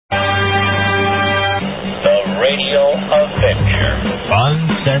Radio Avenger.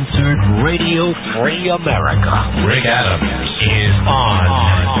 Uncensored Radio Free America. Rick Adams is on.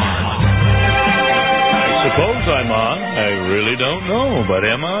 I suppose I'm on. I really don't know, but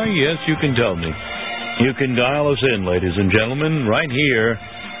am I? Yes, you can tell me. You can dial us in, ladies and gentlemen, right here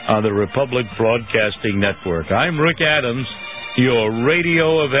on the Republic Broadcasting Network. I'm Rick Adams, your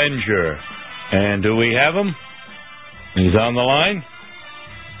Radio Avenger. And do we have him? He's on the line?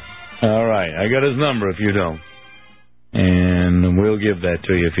 All right, I got his number if you don't. And we'll give that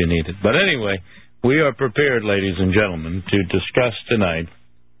to you if you need it. But anyway, we are prepared, ladies and gentlemen, to discuss tonight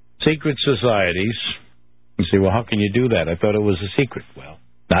secret societies. You say, well, how can you do that? I thought it was a secret. Well,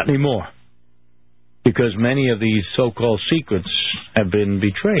 not anymore. Because many of these so-called secrets have been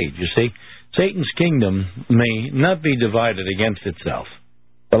betrayed. You see, Satan's kingdom may not be divided against itself.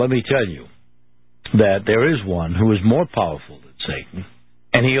 But let me tell you that there is one who is more powerful than Satan,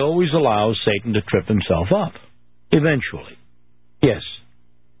 and he always allows Satan to trip himself up, eventually. Yes.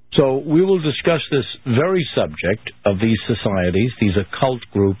 So we will discuss this very subject of these societies, these occult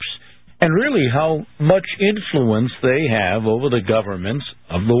groups, and really how much influence they have over the governments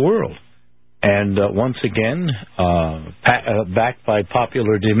of the world. And once again, backed by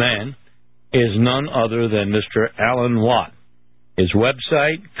popular demand, is none other than Mr. Alan Watt. His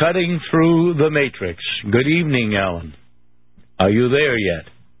website, Cutting Through the Matrix. Good evening, Alan. Are you there yet?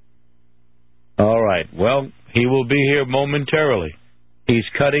 All right. Well, he will be here momentarily. He's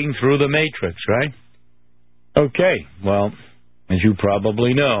cutting through the matrix, right? Okay. Well, as you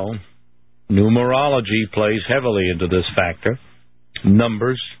probably know, numerology plays heavily into this factor.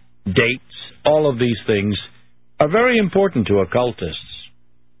 Numbers, dates, all of these things are very important to occultists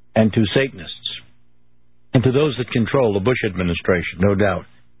and to Satanists. And to those that control the Bush administration, no doubt.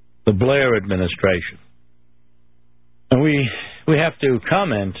 The Blair administration. And we have to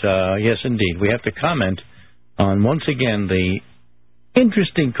comment, yes indeed, we have to comment on, once again, the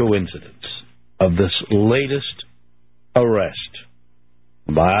interesting coincidence of this latest arrest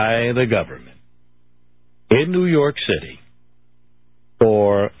by the government in New York City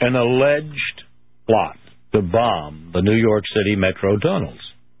for an alleged plot to bomb the New York City metro tunnels.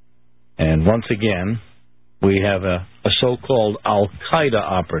 And once again, we have a so-called Al-Qaeda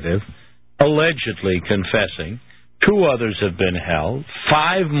operative allegedly confessing. 2 others have been held.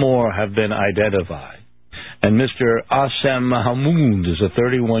 5 more have been identified. And Mr. Assam Mahmoud is a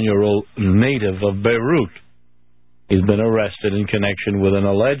 31-year-old native of Beirut. He's been arrested in connection with an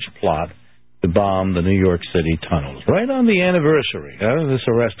alleged plot to bomb the New York City tunnels. Right on the anniversary of this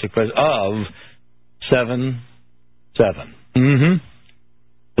arrest took place of 7/7.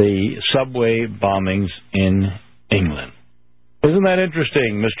 The subway bombings in England. Isn't that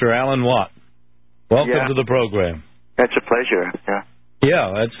interesting, Mr. Alan Watt? Welcome to the program. It's a pleasure, yeah.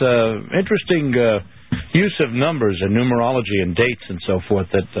 Yeah, it's an interesting use of numbers and numerology and dates and so forth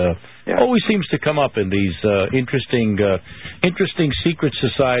that always seems to come up in these interesting secret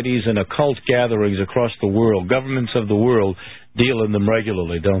societies and occult gatherings across the world. Governments of the world deal in them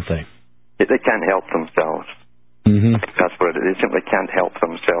regularly, don't they? They can't help themselves. Mm-hmm. That's what it is. They simply can't help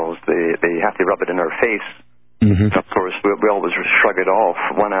themselves. They have to rub it in our face. Mm-hmm. Of course, we always shrug it off.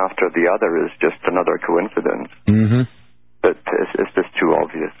 One after the other is just another coincidence. Mm-hmm. But it's just too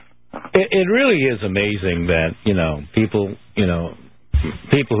obvious. It really is amazing that,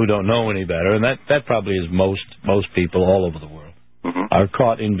 people who don't know any better, and that probably is most people all over the world, are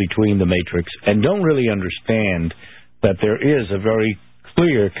caught in between the matrix and don't really understand that there is a very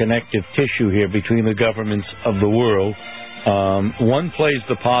clear connective tissue here between the governments of the world. One plays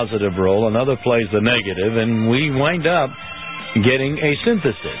the positive role, another plays the negative, and we wind up getting a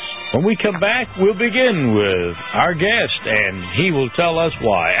synthesis. When we come back, we'll begin with our guest, and he will tell us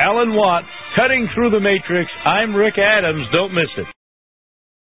why. Alan Watt, Cutting Through the Matrix. I'm Rick Adams. Don't miss it.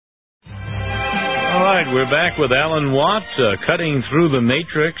 All right, we're back with Alan Watt, Cutting Through the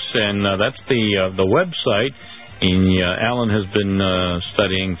Matrix, and that's the website. Alan has been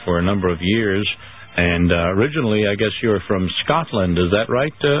studying for a number of years, and originally, I guess you're from Scotland. Is that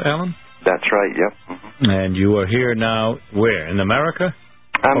right, Alan? That's right, yep. Mm-hmm. And you are here now, where? In America?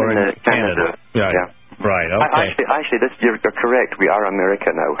 I'm in Canada. Right. Yeah. Right, okay. Actually, you're correct. We are America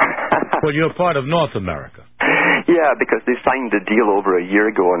now. Well, you're part of North America. Yeah, because they signed the deal over a year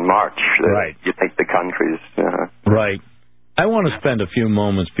ago in March. Right. You take the countries. Right. I want to spend a few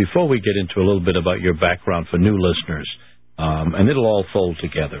moments before we get into a little bit about your background for new listeners, and it'll all fold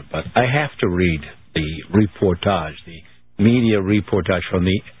together. But I have to read the reportage, the media reportage from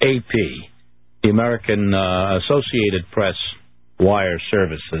the AP, the American Associated Press wire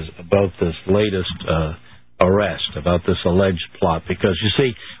services, about this latest arrest, about this alleged plot, because, you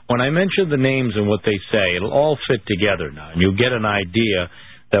see, when I mention the names and what they say, it'll all fit together now, and you'll get an idea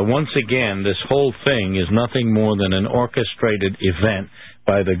that, once again, this whole thing is nothing more than an orchestrated event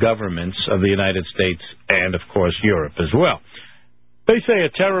by the governments of the United States and, of course, Europe as well. They say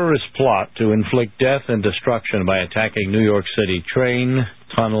a terrorist plot to inflict death and destruction by attacking New York City train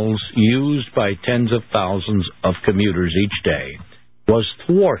tunnels used by tens of thousands of commuters each day was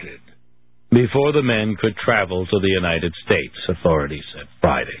thwarted before the men could travel to the United States, authorities said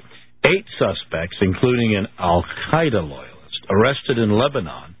Friday. 8 suspects, including an al-Qaeda loyalist, arrested in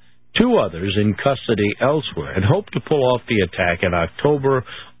Lebanon, 2 others in custody elsewhere, had hoped to pull off the attack in October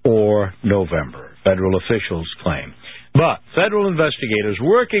or November, federal officials claim. But federal investigators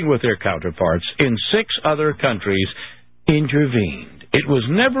working with their counterparts in 6 other countries intervened. It was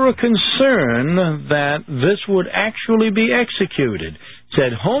never a concern that this would actually be executed,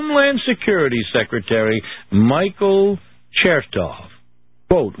 said Homeland Security Secretary Michael Chertoff.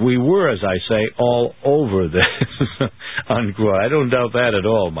 Quote, we were, as I say, all over this, unquote. I don't doubt that at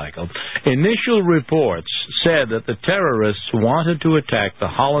all, Michael. Initial reports said that the terrorists wanted to attack the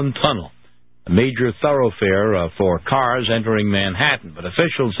Holland Tunnel, a major thoroughfare for cars entering Manhattan, but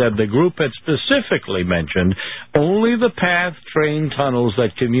officials said the group had specifically mentioned only the PATH train tunnels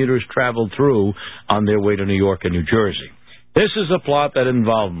that commuters traveled through on their way to New York and New Jersey. This is a plot that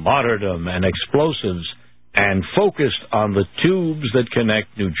involved martyrdom and explosives and focused on the tubes that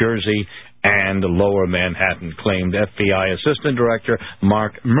connect New Jersey and Lower Manhattan, claimed FBI Assistant Director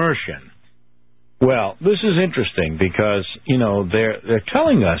Mark Mershin. Well, this is interesting because, they're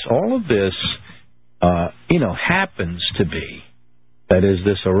telling us all of this, happens to be, that is,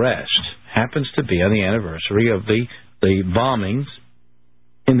 this arrest happens to be on the anniversary of the bombings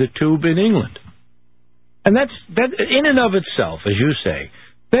in the tube in England. And that in and of itself, as you say,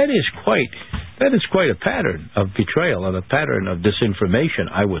 that is quite a pattern of betrayal and a pattern of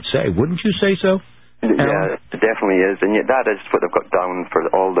disinformation, I would say. Wouldn't you say so? Yeah, it definitely is, and yet that is what they've got down for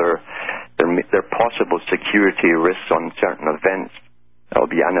all their possible security risks on certain events. There'll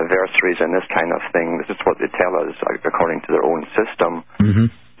be anniversaries and this kind of thing. This is what they tell us according to their own system. Mm-hmm.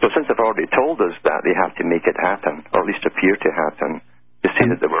 So since they've already told us that, they have to make it happen, or at least appear to happen, to see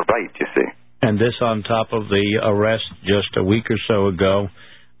that they were right, you see. And this on top of the arrest just a week or so ago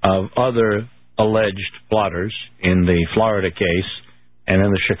of other alleged plotters in the Florida case and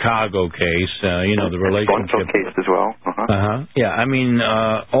in the Chicago case, the relationship case as well. Yeah, I mean,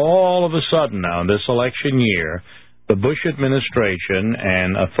 all of a sudden now, in this election year, the Bush administration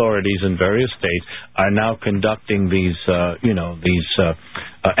and authorities in various states are now conducting these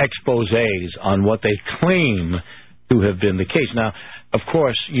exposés on what they claim to have been the case. Now, of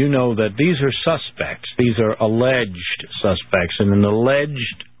course, you know that these are suspects. These are alleged suspects in an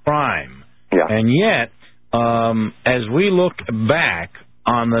alleged crime. Yeah. And yet, as we look back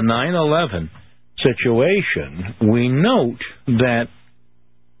on the 9/11 situation, we note that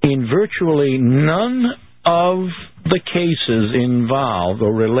in virtually none of the cases involved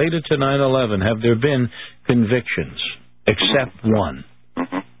or related to 9/11 have there been convictions, except one.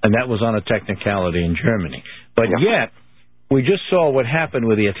 And that was on a technicality in Germany. But yet, we just saw what happened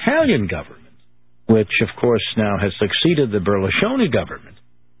with the Italian government, which, of course, now has succeeded the Berlusconi government.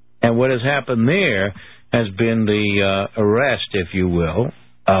 And what has happened there has been the arrest, if you will,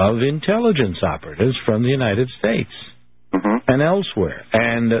 of intelligence operatives from the United States and elsewhere.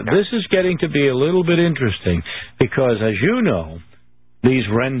 And this is getting to be a little bit interesting because, as you know, these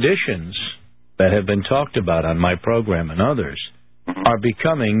renditions that have been talked about on my program and others are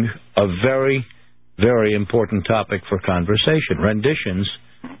becoming a very, very important topic for conversation. Renditions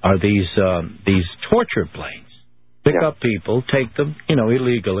are these torture planes. Pick up people, take them,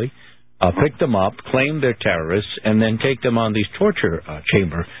 illegally, pick them up, claim they're terrorists, and then take them on these torture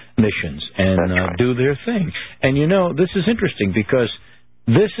chamber missions and do their thing. And, this is interesting because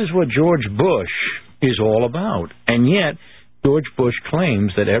this is what George Bush is all about. And yet, George Bush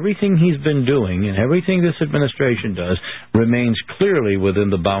claims that everything he's been doing and everything this administration does remains clearly within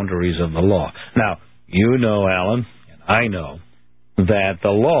the boundaries of the law. Now, you know, Alan, and I know, that the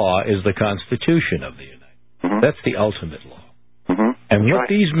law is the Constitution of the United States. That's the ultimate law. And what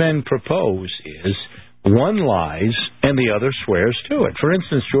these men propose is one lies and the other swears to it. For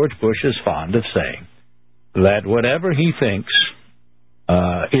instance, George Bush is fond of saying that whatever he thinks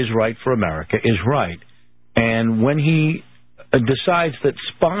is right for America is right. And when he decides that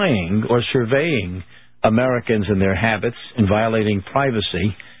spying or surveying Americans and their habits and violating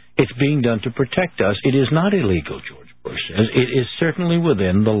privacy, it's being done to protect us, it is not illegal, George Bush says. It is certainly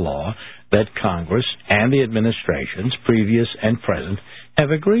within the law that Congress and the administrations, previous and present,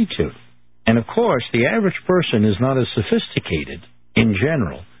 have agreed to. And, of course, the average person is not as sophisticated, in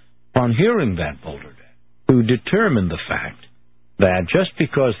general, upon hearing that Boulder Day, to determine the fact that just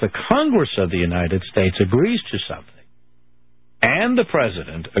because the Congress of the United States agrees to something and the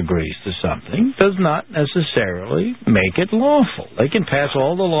President agrees to something does not necessarily make it lawful. They can pass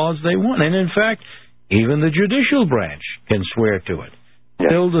all the laws they want. And, in fact, even the judicial branch can swear to it. Yeah.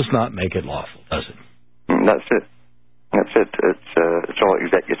 Still does not make it lawful, does it? That's it. That's it. It's all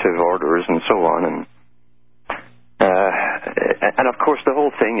executive orders and so on. And of course, the whole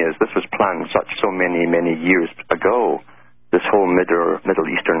thing is this was planned so many years ago, this whole Middle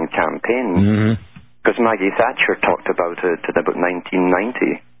Eastern campaign. Because Maggie Thatcher talked about it in about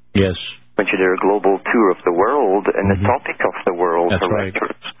 1990. Yes. When she did her global tour of the world, and the topic of the world, That's her right,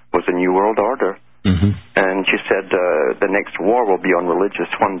 was a New World Order. And she said the next war will be on religious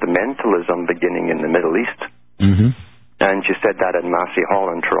fundamentalism beginning in the Middle East. And she said that at Massey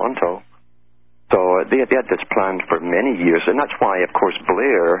Hall in Toronto. So they had this planned for many years, and that's why, of course,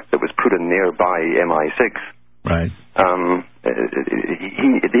 Blair, that was put in there by MI6, right.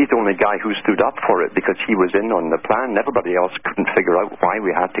 He's the only guy who stood up for it because he was in on the plan. Everybody else couldn't figure out why we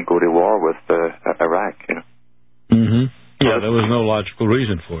had to go to war with Iraq. You know. Yeah, there was no logical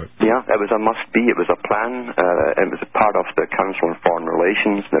reason for it. Yeah, it was a must-be. It was a plan. It was a part of the Council on Foreign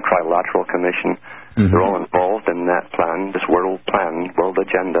Relations, the Trilateral Commission. They're all involved in that plan, this world plan, world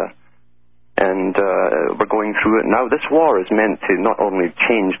agenda. And we're going through it now. This war is meant to not only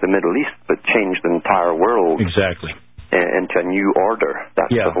change the Middle East, but change the entire world. Exactly. Into a new order. That's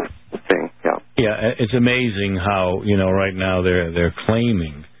the whole thing. Yeah, it's amazing how, right now they're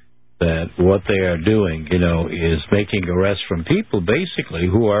claiming that what they are doing, is making arrests from people, basically,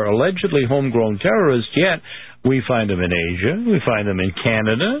 who are allegedly homegrown terrorists, yet we find them in Asia, we find them in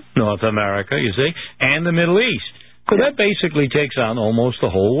Canada, North America, you see, and the Middle East. So that basically takes on almost the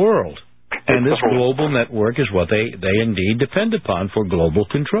whole world. And this global network is what they indeed depend upon for global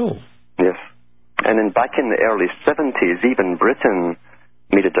control. Yes. And then back in the early 70s, even Britain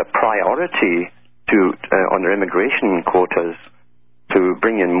made it a priority to on their immigration quotas to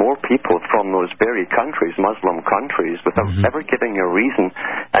bring in more people from those very countries, Muslim countries, without ever giving a reason.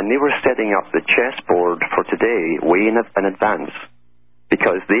 And they were setting up the chessboard for today way in advance,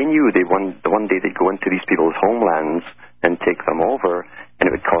 because they knew one day they'd go into these people's homelands and take them over, and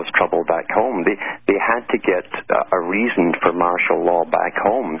it would cause trouble back home. They had to get a reason for martial law back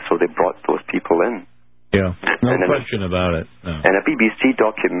home, so they brought those people in. Yeah, no question about it. No. And a BBC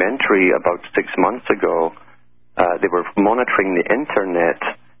documentary about 6 months ago, they were monitoring the internet,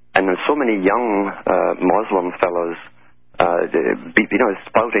 and there's so many young Muslim fellows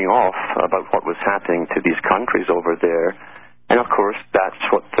spouting off about what was happening to these countries over there. And, of course, that's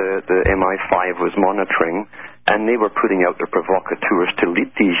what the MI5 was monitoring, and they were putting out their provocateurs to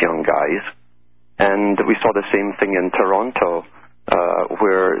lead these young guys. And we saw the same thing in Toronto,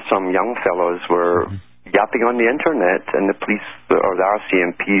 where some young fellows were yapping on the internet, and the police or the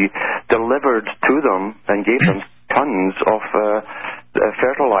RCMP delivered to them and gave them tons of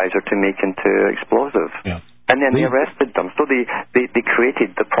fertilizer to make into explosives. Yeah. And then they arrested them. So they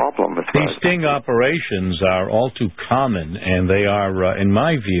created the problem. These sting operations are all too common, and they are, in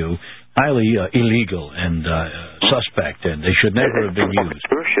my view, highly illegal and suspect, and they should never have been used.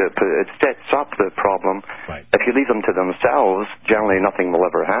 It sets up the problem. Right. If you leave them to themselves, generally nothing will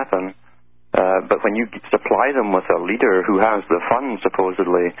ever happen. But when you supply them with a leader who has the funds,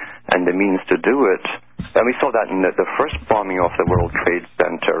 supposedly, and the means to do it, and we saw that in the first bombing of the World Trade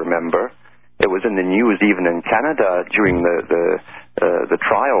Center, remember? It was in the news even in Canada during the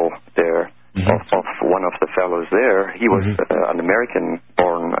trial there of one of the fellows there. He was an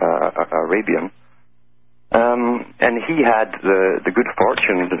American-born Arabian. And he had the good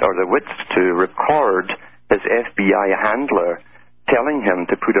fortune or the wits to record his FBI handler telling him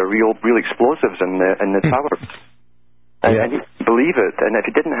to put real explosives in the towers. And he didn't believe it. And if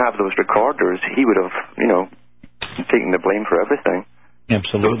he didn't have those recorders, he would have, taken the blame for everything.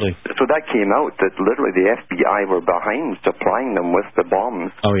 Absolutely. So that came out that literally the FBI were behind supplying them with the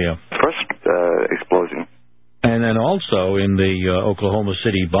bombs. Oh, yeah. First explosion. And then also in the Oklahoma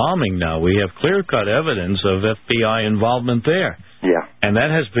City bombing now, we have clear-cut evidence of FBI involvement there. Yeah. And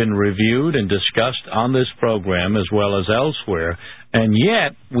that has been reviewed and discussed on this program as well as elsewhere. And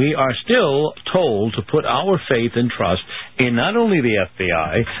yet, we are still told to put our faith and trust in not only the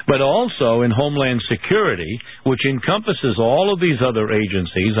FBI, but also in Homeland Security, which encompasses all of these other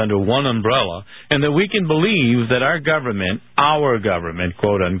agencies under one umbrella, and that we can believe that our government,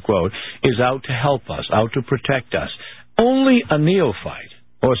 quote-unquote, is out to help us, out to protect us. Only a neophyte,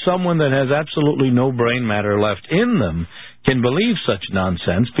 or someone that has absolutely no brain matter left in them, can believe such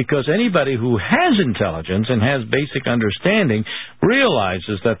nonsense, because anybody who has intelligence and has basic understanding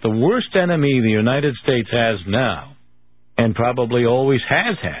realizes that the worst enemy the United States has now, and probably always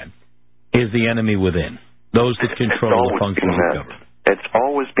has had, is the enemy within, those that control the function of the government. It's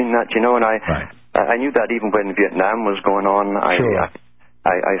always been that, and I knew that even when Vietnam was going on.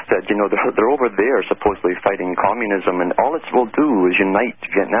 I said, they're over there supposedly fighting communism, and all it will do is unite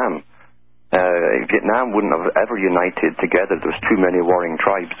Vietnam. Vietnam wouldn't have ever united together. There's too many warring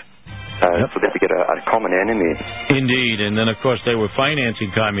tribes. So they had to get a common enemy. Indeed, and then, of course, they were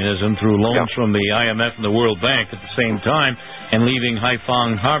financing communism through loans from the IMF and the World Bank at the same time, and leaving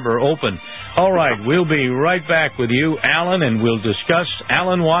Haiphong Harbor open. All right, we'll be right back with you, Alan, and we'll discuss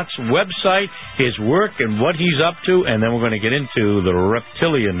Alan Watt's website, his work, and what he's up to, and then we're going to get into the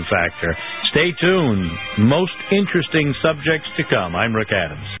reptilian factor. Stay tuned. Most interesting subjects to come. I'm Rick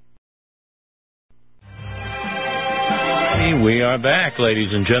Adams. We are back,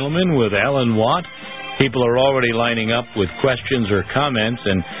 ladies and gentlemen, with Alan Watt. People are already lining up with questions or comments,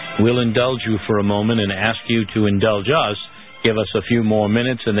 and we'll indulge you for a moment and ask you to indulge us. Give us a few more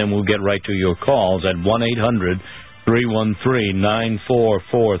minutes, and then we'll get right to your calls at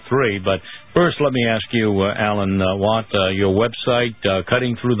 1-800-313-9443. But first, let me ask you, Alan Watt, your website,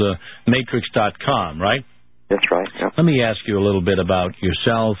 cuttingthroughthematrix.com, right? That's right. Yeah. Let me ask you a little bit about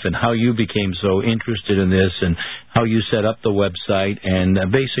yourself and how you became so interested in this, and how you set up the website, and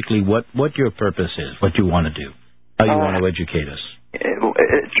basically what your purpose is, what you want to do, how you want to educate us.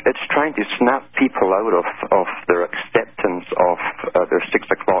 It's trying to snap people out of their acceptance of their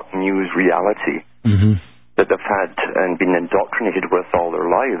 6 o'clock news reality that they've had and been indoctrinated with all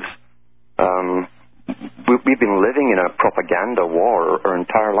their lives. We've been living in a propaganda war our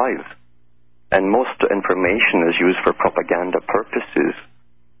entire lives. And most information is used for propaganda purposes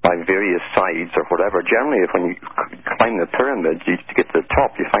by various sides or whatever. Generally, when you climb the pyramid, you get to the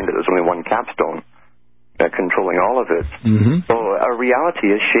top, you find that there's only one capstone controlling all of it. So our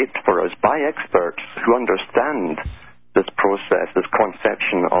reality is shaped for us by experts who understand this process, this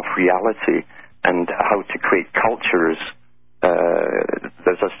conception of reality, and how to create cultures.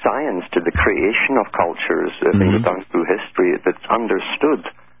 There's a science to the creation of cultures, things done through history, that's understood.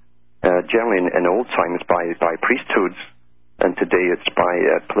 Generally in old times by priesthoods, and today it's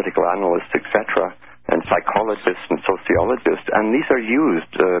by political analysts, etc., and psychologists and sociologists. And these are used,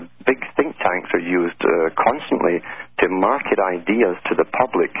 big think tanks are used constantly to market ideas to the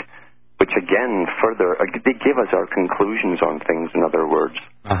public, which again further, they give us our conclusions on things, in other words.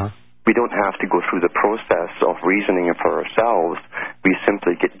 We don't have to go through the process of reasoning for ourselves. We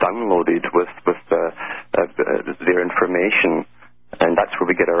simply get downloaded with their information. And that's where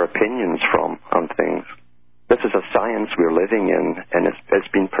we get our opinions from on things. This is a science we're living in, and it's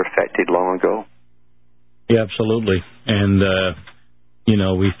been perfected long ago. Yeah, absolutely. And,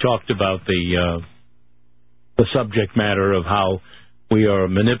 we've talked about the subject matter of how we are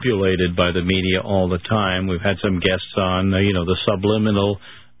manipulated by the media all the time. We've had some guests on, the subliminal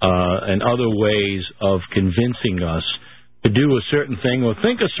and other ways of convincing us to do a certain thing or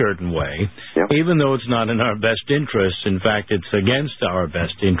think a certain way, even though it's not in our best interest. In fact, it's against our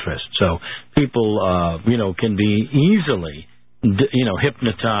best interest. So people, can be easily,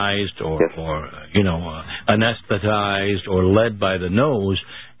 hypnotized or anesthetized or led by the nose.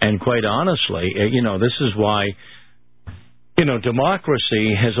 And quite honestly, this is why,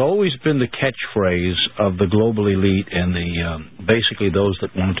 democracy has always been the catchphrase of the global elite and basically those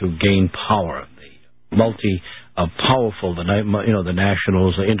that want to gain power, the powerful, the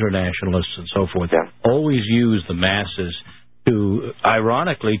nationals, the internationalists, and so forth, always use the masses to,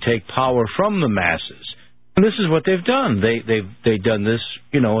 ironically, take power from the masses. And this is what they've done. They've done this,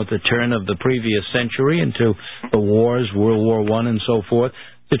 at the turn of the previous century into the wars, World War I and so forth,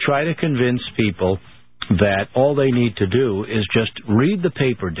 to try to convince people that all they need to do is just read the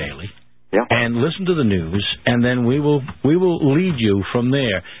paper daily, and listen to the news, and then we will lead you from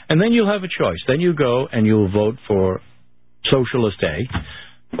there. And then you'll have a choice. Then you go and you'll vote for Socialist A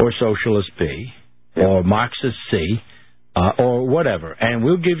or Socialist B or Marxist C or whatever. And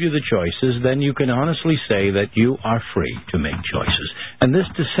we'll give you the choices. Then you can honestly say that you are free to make choices. And this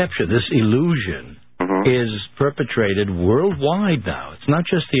deception, this illusion, is perpetrated worldwide now. It's not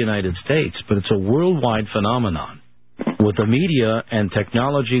just the United States, but it's a worldwide phenomenon. With the media and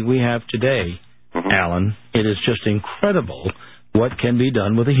technology we have today, Alan, it is just incredible what can be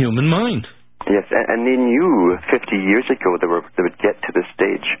done with a human mind. Yes, and they knew 50 years ago they would get to this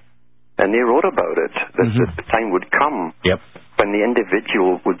stage, and they wrote about it, that the time would come when the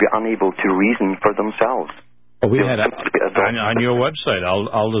individual would be unable to reason for themselves. Well, we had on your website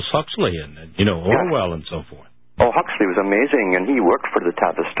Aldous Huxley and Orwell and so forth. Oh, Huxley was amazing, and he worked for the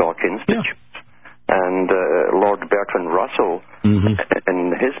Tavistock Institute. Yeah. And Lord Bertrand Russell,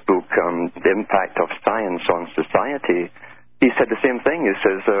 in his book, The Impact of Science on Society, he said the same thing. He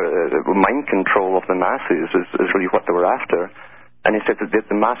says mind control of the masses is really what they were after. And he said that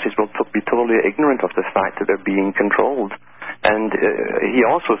the masses will be totally ignorant of the fact that they're being controlled. And he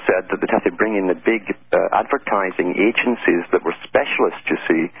also said that they'd have to bring in the big advertising agencies that were specialists, you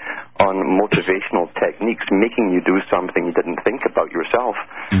see, on motivational techniques, making you do something you didn't think about yourself.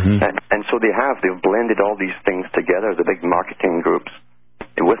 And so they've blended all these things together, the big marketing groups,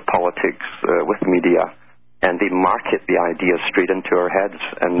 with politics, with media, and they market the ideas straight into our heads,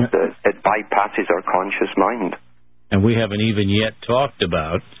 and it bypasses our conscious mind. And we haven't even yet talked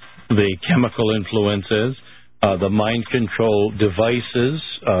about the chemical influences, the mind control devices,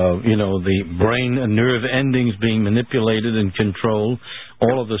 the brain and nerve endings being manipulated and controlled,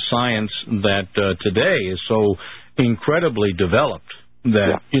 all of the science that today is so incredibly developed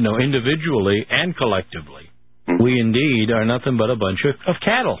that, individually and collectively, we indeed are nothing but a bunch of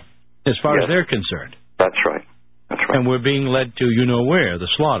cattle, as far as they're concerned. That's right. And we're being led to where, the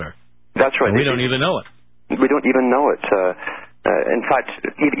slaughter. That's right. And we don't even know it. We don't even know it. In fact,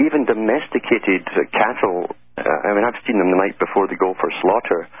 even domesticated cattle, I've seen them the night before they go for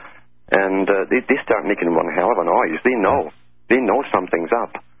slaughter, and they start making one hell of a noise. They know something's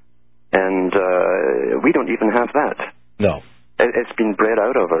up. And we don't even have that. No. It's been bred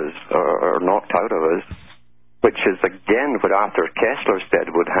out of us, or knocked out of us, which is, again, what Arthur Koestler said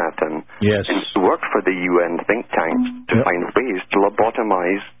would happen. Yes. And he worked for the UN think tanks to find ways to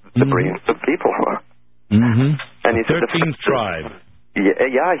lobotomize the brains of people. And he 13th tribe.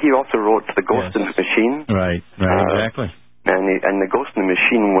 Yeah, he also wrote The Ghost in the Machine. Right, exactly. And The Ghost in the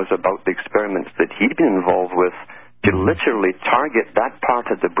Machine was about the experiments that he'd been involved with to literally target that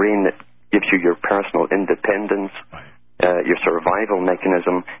part of the brain that gives you your personal independence, your survival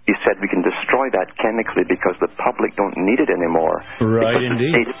mechanism. He said we can destroy that chemically because the public don't need it anymore. Right,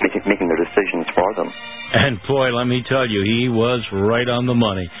 indeed. The state's making the decisions for them. And boy, let me tell you, he was right on the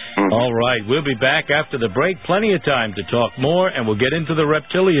money. All right, we'll be back after the break. Plenty of time to talk more, and we'll get into the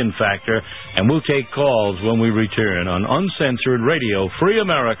reptilian factor, and we'll take calls when we return on Uncensored Radio, Free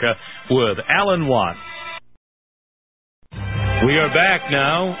America, with Alan Watt. We are back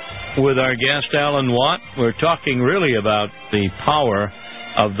now with our guest, Alan Watt. We're talking really about the power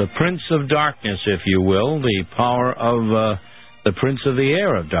of the Prince of Darkness, if you will, the power of the Prince of the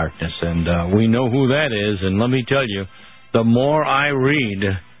Air of Darkness, and we know who that is. And let me tell you, the more I read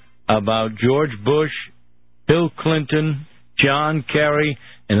about George Bush, Bill Clinton, John Kerry,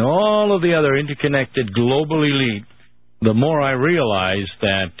 and all of the other interconnected global elite, the more I realize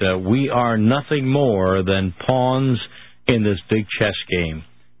that we are nothing more than pawns in this big chess game.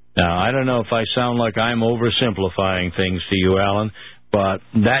 Now, I don't know if I sound like I'm oversimplifying things to you, Alan, but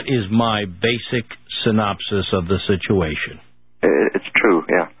that is my basic synopsis of the situation. It's true,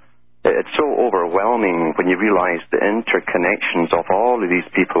 yeah. It's so overwhelming when you realize the interconnections of all of these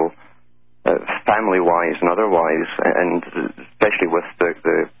people, family-wise and otherwise, and especially with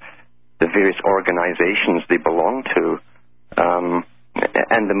the various organizations they belong to,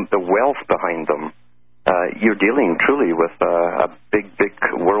 and the wealth behind them. You're dealing truly with a big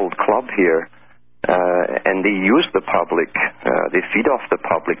world club here, and they use the public, they feed off the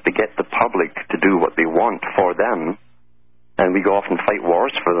public, they get the public to do what they want for them. And we go off and fight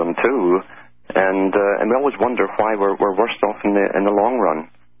wars for them too, and we always wonder why we're worse off in the long run.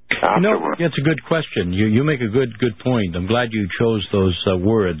 It's a good question. You make a good point. I'm glad you chose those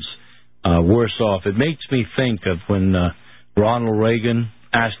words, worse off. It makes me think of when Ronald Reagan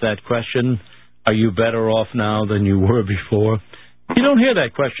asked that question, are you better off now than you were before? You don't hear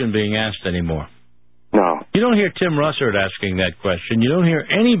that question being asked anymore. No. You don't hear Tim Russert asking that question. You don't hear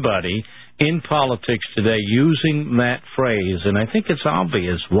anybody in politics today using that phrase, and I think it's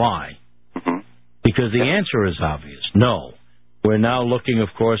obvious why. Because the answer is obvious. No. We're now looking, of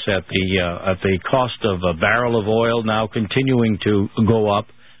course, at the cost of a barrel of oil now continuing to go up.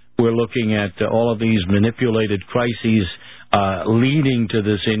 We're looking at all of these manipulated crises leading to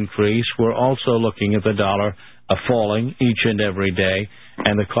this increase. We're also looking at the dollar falling each and every day,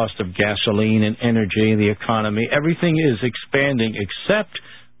 and the cost of gasoline and energy, the economy. Everything is expanding except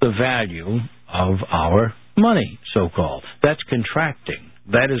the value of our money, so-called. That's contracting.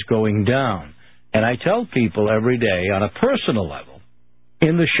 That is going down. And I tell people every day on a personal level,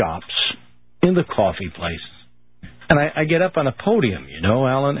 in the shops, in the coffee places, and I get up on a podium,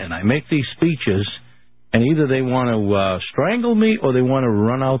 Alan, and I make these speeches, and either they want to strangle me or they want to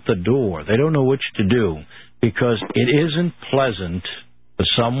run out the door. They don't know which to do, because it isn't pleasant for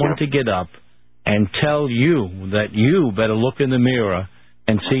someone to get up and tell you that you better look in the mirror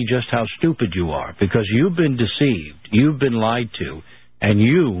and see just how stupid you are, because you've been deceived, you've been lied to, and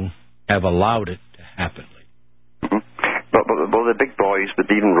you have allowed it to happen. Well, the big boys that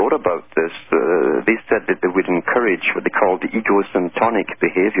even wrote about this, they said that they would encourage what they called the egosyntonic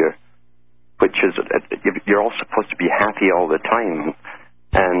behavior, which is you're all supposed to be happy all the time,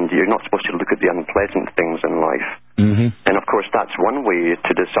 and you're not supposed to look at the unpleasant things in life. Mm-hmm. And, of course, that's one way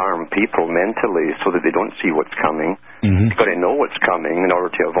to disarm people mentally so that they don't see what's coming. Mm-hmm. You've got to know what's coming in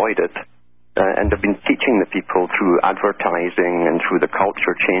order to avoid it. And they've been teaching the people through advertising and through the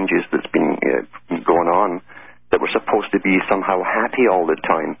culture changes that's been going on that we're supposed to be somehow happy all the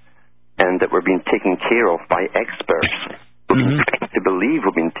time, and that we're being taken care of by experts. We're being to believe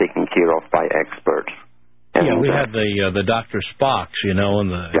we're being taken care of by experts. And, we had the Dr. Spocks, in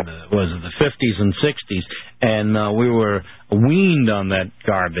the 50s and 60s, and we were weaned on that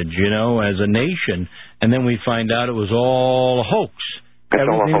garbage, as a nation, and then we find out it was all a hoax.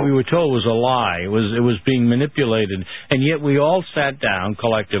 Everything we were told was a lie. It was being manipulated. And yet we all sat down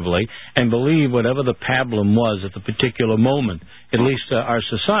collectively and believed whatever the pablum was at the particular moment, at least our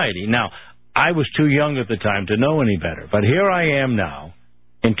society. Now, I was too young at the time to know any better. But here I am now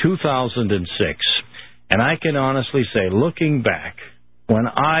in 2006, and I can honestly say, looking back, when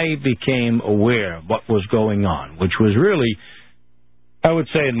I became aware of what was going on, which was really, I would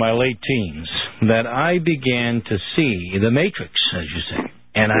say in my late teens, that I began to see the matrix, as you say,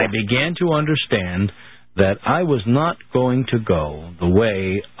 and I began to understand that I was not going to go the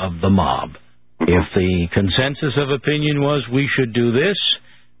way of the mob. If the consensus of opinion was we should do this,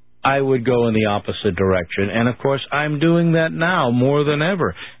 I would go in the opposite direction. And, of course, I'm doing that now more than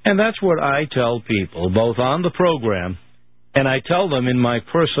ever. And that's what I tell people, both on the program, and I tell them in my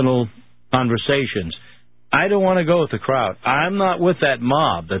personal conversations. I don't want to go with the crowd. I'm not with that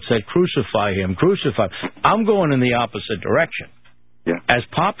mob that said, crucify him, crucify him. I'm going in the opposite direction. Yeah. As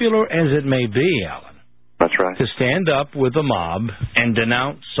popular as it may be, Alan, that's right, to stand up with the mob and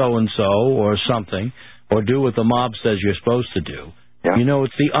denounce so-and-so or something, or do what the mob says you're supposed to do,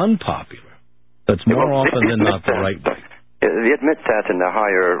 it's the unpopular that's more often than not the right way. They admit that in the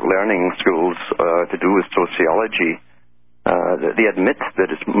higher learning schools to do with sociology. They admit that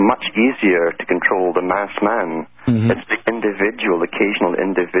it's much easier to control the mass man. Mm-hmm. It's the occasional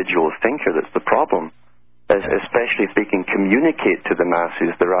individual thinker that's the problem, especially if they can communicate to the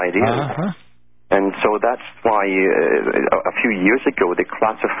masses their ideas. Uh-huh. And so that's why a few years ago they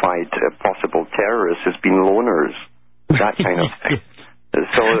classified possible terrorists as being loners, that kind of thing.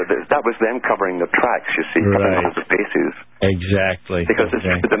 So that was them covering the tracks, you see, covering all the bases. Exactly. Because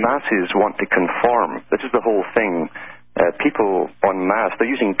the masses want to conform. This is the whole thing. People en masse,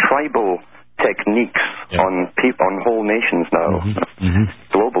 they're using tribal techniques on whole nations now,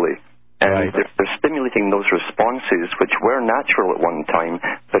 globally. And they're stimulating those responses which were natural at one time,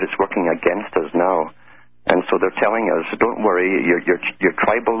 but it's working against us now. And so they're telling us, don't worry, your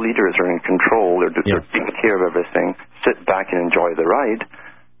tribal leaders are in control, they're taking care of everything, sit back and enjoy the ride.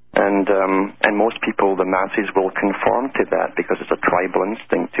 And most people, the masses, will conform to that because it's a tribal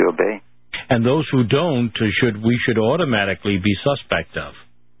instinct to obey. And those who don't, we should automatically be suspect of.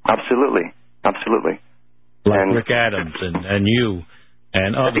 Absolutely. Like Rick Adams and you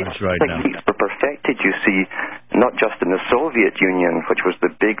and others right now. Techniques were perfected, you see, not just in the Soviet Union, which was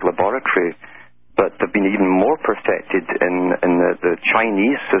the big laboratory, but they've been even more perfected in the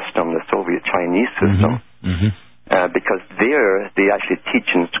Chinese system, the Soviet Chinese system. Because there they actually teach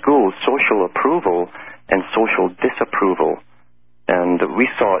in schools social approval and social disapproval. And we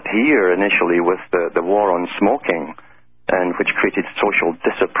saw it here initially with the war on smoking, and which created social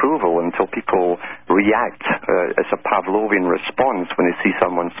disapproval until people react as a Pavlovian response when they see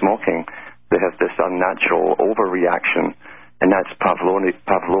someone smoking. They have this unnatural overreaction, and that's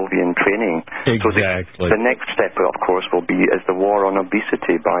Pavlovian training. Exactly. So the next step, of course, will be as the war on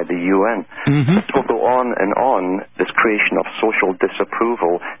obesity by the UN. This will go on and on, this creation of social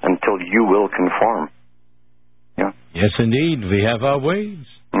disapproval until you will conform. Yeah. Yes, indeed. We have our ways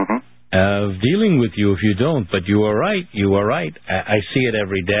of dealing with you if you don't. But you are right. I see it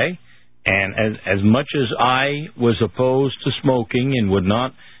every day. And as much as I was opposed to smoking and would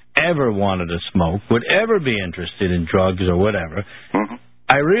not ever wanted to smoke, would ever be interested in drugs or whatever,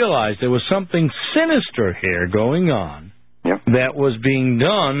 I realized there was something sinister here going on that was being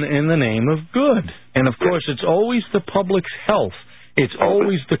done in the name of good. And, of course, it's always the public's health. It's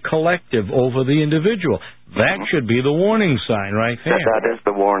always the collective over the individual. That should be the warning sign right there. That is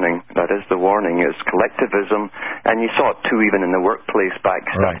the warning. It's collectivism. And you saw it, too, even in the workplace back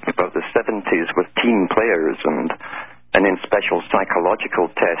about the 70s with team players and in special psychological psychological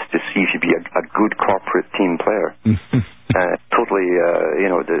test to see if you'd be a good corporate team player. Totally,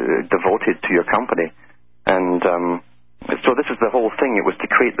 devoted to your company. And so this is the whole thing. It was to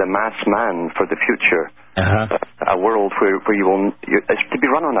create the mass man for the future. A world where it's to be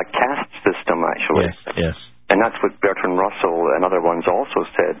run on a caste system, actually. Yes. And that's what Bertrand Russell and other ones also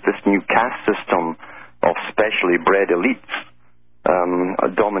said. This new caste system of specially bred elites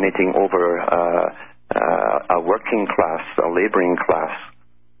dominating over a working class, a labouring class,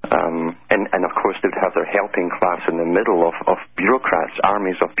 and of course they'd have their helping class in the middle of bureaucrats,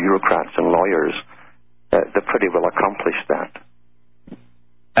 armies of bureaucrats and lawyers. They pretty well accomplished that.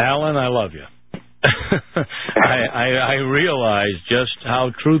 Alan, I love you. I realize just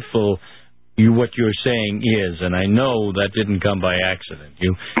how truthful what you're saying is, and I know that didn't come by accident.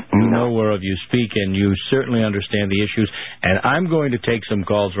 You know whereof you speak, and you certainly understand the issues. And I'm going to take some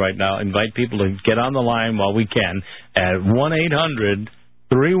calls right now, invite people to get on the line while we can at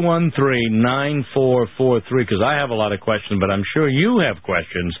 1-800-313-9443, because I have a lot of questions, but I'm sure you have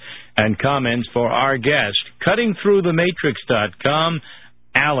questions and comments for our guest. CuttingThroughTheMatrix.com.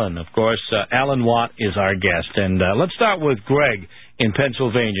 Alan, of course. Alan Watt is our guest. And let's start with Greg in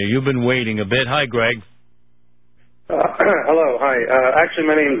Pennsylvania. You've been waiting a bit. Hi, Greg. Hello. Hi. Actually,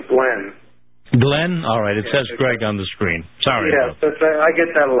 my name's Glenn. Glenn? All right. It says Greg on the screen. Sorry. Yes, I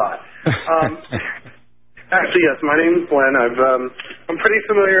get that a lot. Actually, yes, my name's Glenn. I'm pretty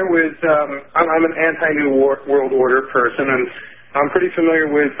familiar with, I'm an anti-New World Order person, and I'm pretty familiar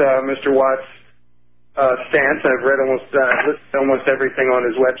with Mr. Watt's stance. I've read almost everything on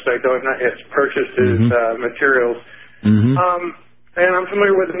his website, though I've not yet purchased his materials. And I'm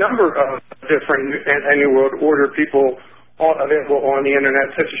familiar with a number of different anti-New World Order people available on the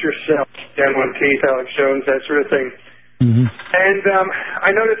Internet, such as yourself, Dan Monteith, Alex Jones, that sort of thing. And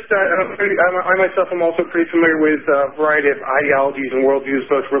I noticed that I myself am also pretty familiar with a variety of ideologies and worldviews,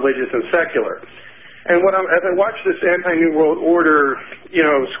 both religious and secular. And as I watch this anti-New World Order,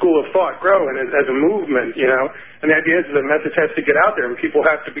 school of thought grow, and as a movement, and the idea is that the message has to get out there, and people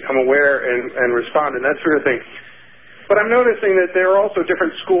have to become aware and respond, and that sort of thing. But I'm noticing that there are also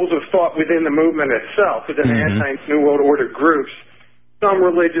different schools of thought within the movement itself, within the anti-New World Order groups. Some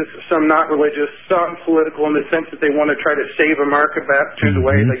religious, some not religious, some political in the sense that they want to try to save America back to the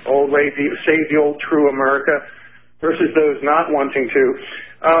way, like the old way, save the old true America, versus those not wanting to.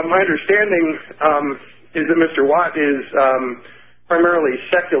 My understanding is that Mr. Watt is primarily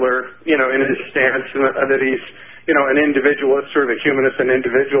secular, in his stance, and that he's, an individualist, sort of a humanist, an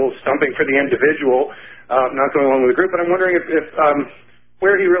individual, stumping for the individual, not going along with the group. But I'm wondering if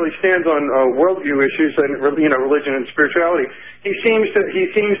where he really stands on worldview issues and religion and spirituality. He seems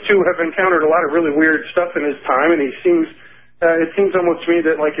to have encountered a lot of really weird stuff in his time, and it seems almost to me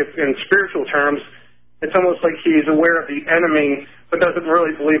that, like, if in spiritual terms, it's almost like he's aware of the enemy, but doesn't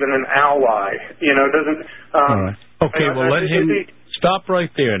really believe in an ally. Doesn't. All right. Okay. Well, let him stop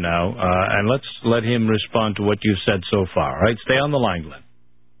right there now, and let's let him respond to what you've said so far. All right. Stay on the line, Glenn.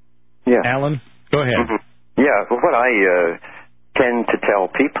 Yeah. Alan, go ahead. Yeah. Well, what I tend to tell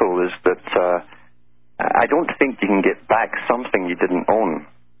people is that I don't think you can get back something you didn't own.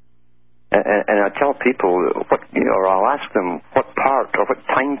 And I tell people or I'll ask them what part or what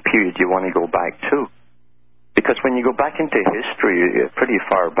time period you want to go back to. Because when you go back into history pretty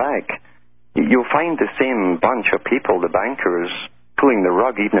far back, you'll find the same bunch of people, the bankers, pulling the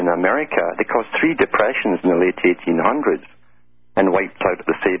rug even in America. They caused 3 depressions in the late 1800s and wiped out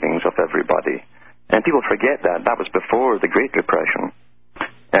the savings of everybody. And people forget that. That was before the Great Depression.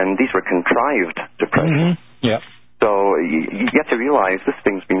 And these were contrived depressions. Yeah. So you have to realize this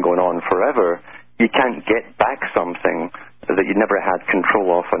thing's been going on forever. You can't get back something that you never had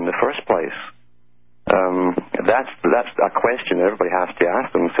control of in the first place. That's a question that everybody has to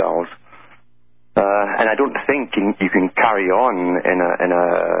ask themselves. And I don't think you can carry on in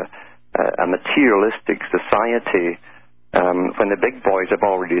a materialistic society when the big boys have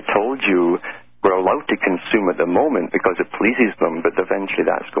already told you we're allowed to consume at the moment because it pleases them, but eventually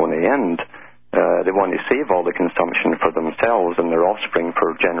that's going to end. They want to save all the consumption for themselves and their offspring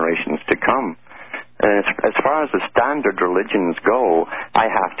for generations to come. And as far as the standard religions go, I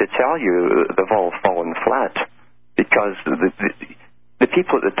have to tell you they've all fallen flat because the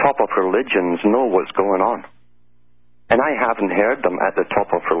people at the top of religions know what's going on. And I haven't heard them at the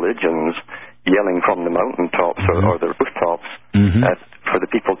top of religions yelling from the mountaintops or the rooftops for the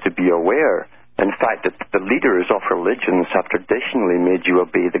people to be aware. In fact, the leaders of religions have traditionally made you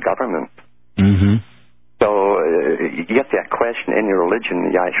obey the government. So you have to question any religion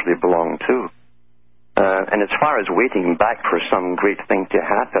you actually belong to. And as far as waiting back for some great thing to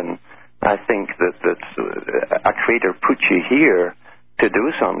happen, I think that a creator put you here to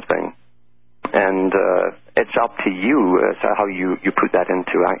do something, and it's up to you how you put that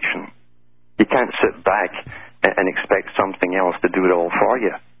into action. You can't sit back and expect something else to do it all for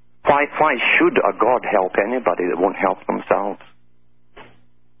you. Why should a God help anybody that won't help themselves?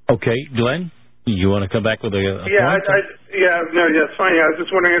 Okay, Glenn, you want to come back with a point? That's fine. I was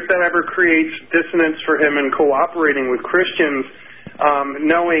just wondering if that ever creates dissonance for him in cooperating with Christians,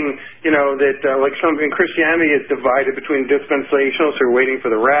 knowing, that like something Christianity is divided between dispensationalists who are waiting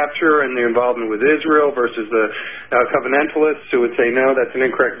for the rapture and the involvement with Israel versus the covenantalists who would say, no, that's an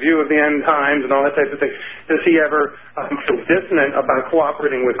incorrect view of the end times and all that type of thing. Does he ever feel dissonant about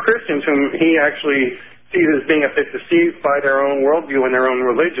cooperating with Christians whom he actually sees as being a bit deceived by their own worldview and their own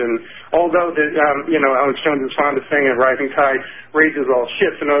religion? Although, Alex Jones is fond of saying a rising tide raises all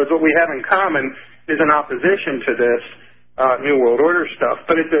ships. In other words, what we have in common is an opposition to this New World Order stuff.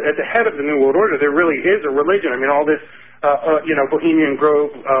 But at the head of the New World Order, there really is a religion. I mean, all this, Bohemian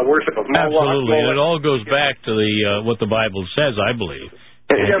Grove worship of Moloch. Absolutely. And it all goes back to the what the Bible says, I believe.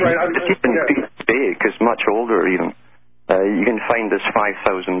 Yeah, right. It's much older even. You can find this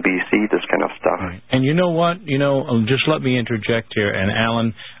 5,000 BC, this kind of stuff. Right. And you know what? Just let me interject here. And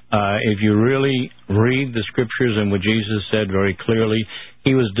Alan, if you really read the scriptures and what Jesus said very clearly,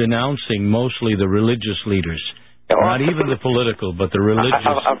 he was denouncing mostly the religious leaders. Not even the political, but the religious.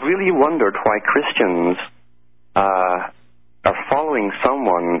 I've really wondered why Christians are following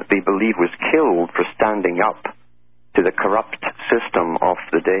someone they believe was killed for standing up to the corrupt system of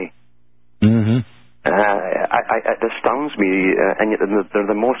the day. Mm-hmm. It astounds me, and yet they're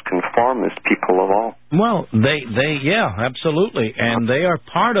the most conformist people of all. Well, yeah, absolutely. And they are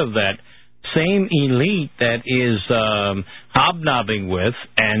part of that same elite that is hobnobbing with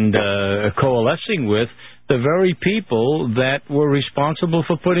and coalescing with the very people that were responsible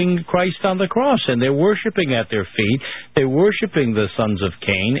for putting Christ on the cross, and they're worshiping at their feet. They're worshiping the sons of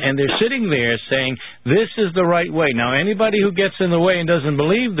Cain, and they're sitting there saying, this is the right way. Now, anybody who gets in the way and doesn't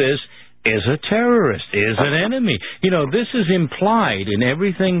believe this is a terrorist, is an enemy. This is implied in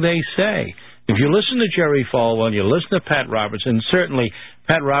everything they say. If you listen to Jerry Falwell, you listen to Pat Robertson, certainly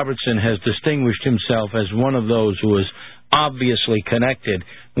Pat Robertson has distinguished himself as one of those who is obviously connected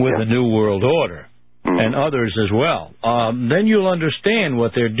with the New World Order. And others as well. Then you'll understand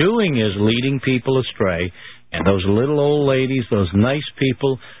what they're doing is leading people astray. And those little old ladies, those nice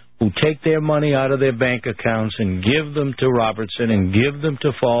people who take their money out of their bank accounts and give them to Robertson and give them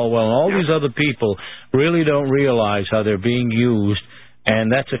to Falwell, and all these other people really don't realize how they're being used.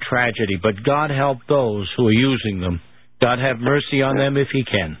 And that's a tragedy. But God help those who are using them. God have mercy on them if He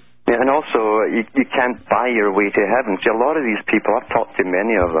can. Yeah, and also, you can't buy your way to heaven. See, a lot of these people, I've talked to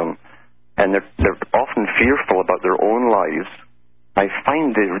many of them, and they're often fearful about their own lives. I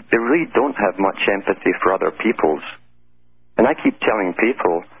find they really don't have much empathy for other people's. And I keep telling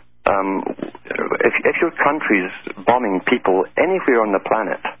people, if your country's bombing people anywhere on the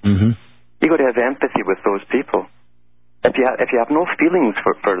planet, you've got to have empathy with those people. If you have no feelings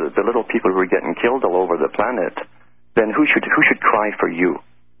for the little people who are getting killed all over the planet, then who should cry for you?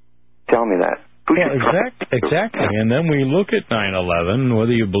 Tell me that. Exactly. And then we look at 9/11,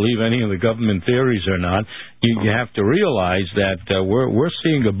 whether you believe any of the government theories or not, you have to realize that we're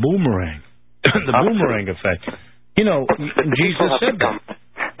seeing a boomerang, the boomerang effect. Jesus said that.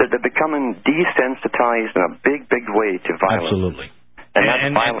 They're becoming desensitized in a big, big way to violence. Absolutely.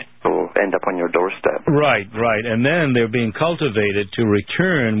 And violence will end up on your doorstep. Right. And then they're being cultivated to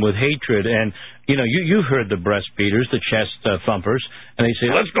return with hatred. And, you've heard the breast beaters, the chest thumpers, and they say,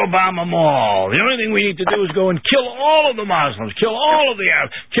 let's go bomb them all. The only thing we need to do is go and kill all of the Muslims, kill all of the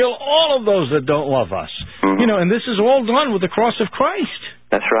Arabs, kill all of those that don't love us. And this is all done with the cross of Christ.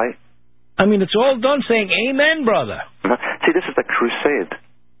 That's right. I mean, it's all done saying, amen, brother. See, this is a crusade.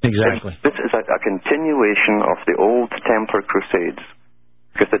 Exactly. This is a continuation of the old Templar Crusades.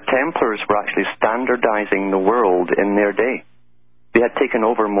 Because the Templars were actually standardizing the world in their day. They had taken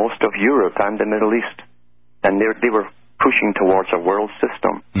over most of Europe and the Middle East. And they were pushing towards a world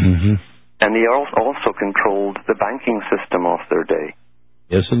system. And they also controlled the banking system of their day.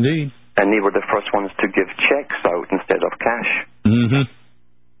 Yes, indeed. And they were the first ones to give checks out instead of cash.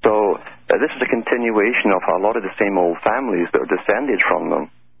 So this is a continuation of a lot of the same old families that are descended from them,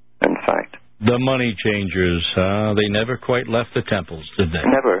 in fact. The money changers, they never quite left the temples, did they?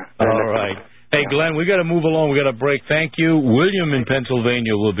 Never. All right. Hey, Glenn, we got to move along. We got to break. Thank you. William in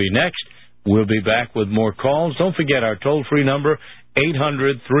Pennsylvania will be next. We'll be back with more calls. Don't forget our toll-free number,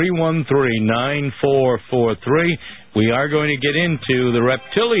 800-313-9443. We are going to get into the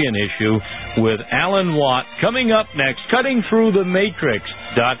reptilian issue with Alan Watt coming up next,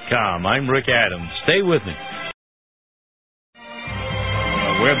 cuttingthroughthematrix.com. I'm Rick Adams. Stay with me.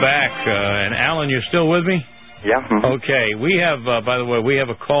 we're back. And Alan, you're still with me? Yeah. Okay. We have, by the way, we have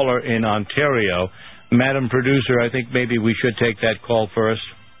a caller in Ontario. Madam Producer, I think maybe we should take that call first.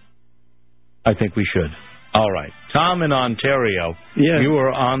 I think we should. All right. Tom in Ontario, you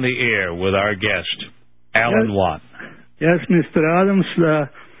are on the air with our guest, Alan Watt. Yes, Mr. Adams.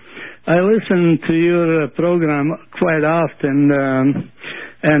 I listen to your program quite often,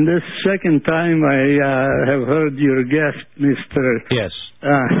 and this second time I have heard your guest, Mr. Yes.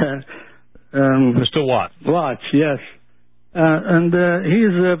 Mr. Watt. Watt, yes. And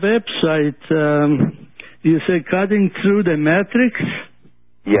his website, you say Cutting Through the Matrix?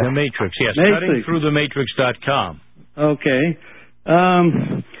 Yes. The Matrix, yes. CuttingThroughTheMatrix.com. Okay.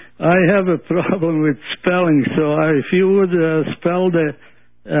 I have a problem with spelling, so if you would spell the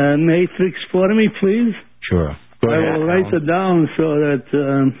matrix for me, please. Sure. Go ahead, I will write it down so that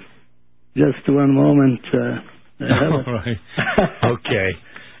just one moment. All right. Okay.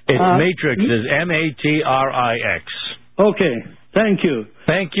 It's Matrix is Matrix. Okay. Thank you.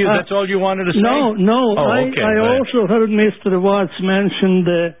 Thank you. That's all you wanted to say? No. Oh, okay. I also heard Mr. Watts mention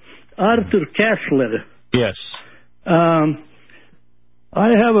Arthur Koestler. Yes. I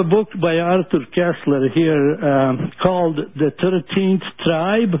have a book by Arthur Koestler here called The 13th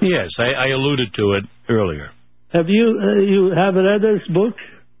Tribe. Yes, I alluded to it earlier. Have you have read this book?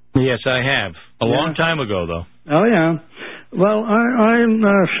 Yes, I have. A long time ago, though. Oh, yeah. Well, I'm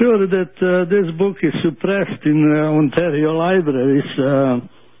sure that this book is suppressed in Ontario libraries. I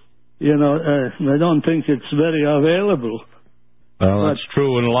don't think it's very available. Well, that's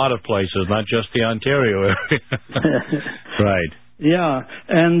true in a lot of places, not just the Ontario area. Right. Yeah,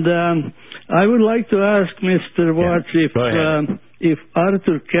 and I would like to ask Mr. Watts if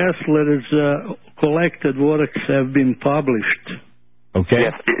Arthur Koestler's collected works have been published. Okay.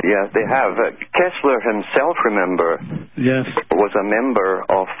 Yes, they have. Koestler himself, remember, was a member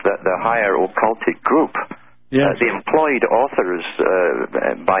of the higher occultic group. Yes. They employed authors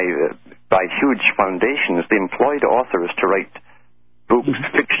by huge foundations. They employed authors to write books,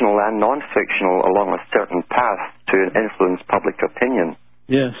 fictional and non-fictional, along a certain path to influence public opinion.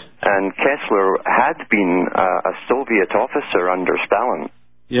 Yes. And Koestler had been a Soviet officer under Stalin.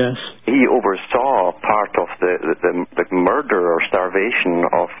 Yes. He oversaw part of the murder or starvation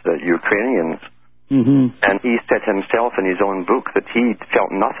of the Ukrainians. Mm-hmm. And he said himself in his own book that he felt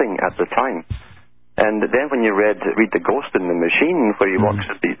nothing at the time. And then when you read The Ghost in the Machine, where he works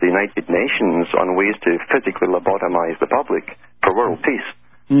at the United Nations on ways to physically lobotomize the public for world peace,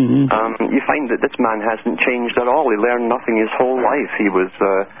 you find that this man hasn't changed at all. He learned nothing his whole life. He was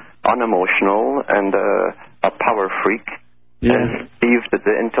unemotional and a power freak. Yeah. And believed that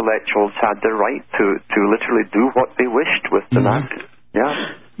the intellectuals had the right to literally do what they wished with the masses. Yeah.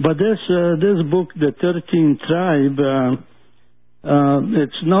 But this book, The 13th Tribe,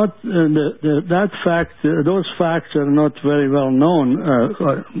 it's not those facts are not very well known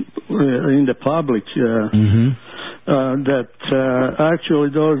in the public. That actually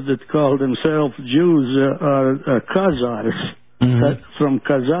those that call themselves Jews are Khazars. From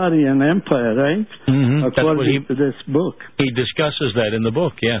Khazarian Empire, right? According to this book. He discusses that in the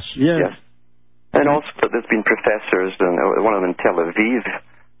book, yes. Yes. And also there's been professors, and one of them in Tel Aviv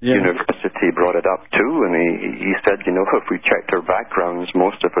University brought it up too, and he said, if we checked our backgrounds,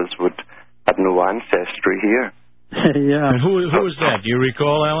 most of us would have no ancestry here. Yeah. And who was that? Do you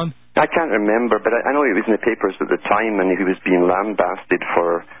recall, Alan? I can't remember, but I know he was in the papers at the time, and he was being lambasted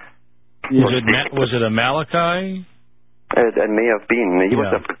for... Was it a Malachi? It may have been. He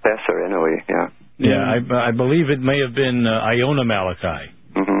was a professor anyway, Yeah, I believe it may have been Iona Malachi.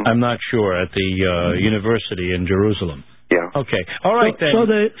 I'm not sure, at the university in Jerusalem. Yeah. Okay. All right, then.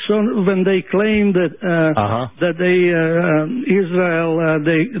 So when they claim that Israel,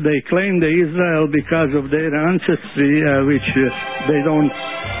 they claim the Israel because of their ancestry, which they don't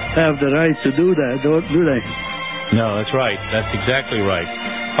have the right to do that, do they? No, that's right. That's exactly right.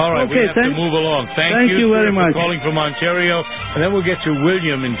 All right, okay, we have to move along. Thank you very much for calling from Ontario. And then we'll get to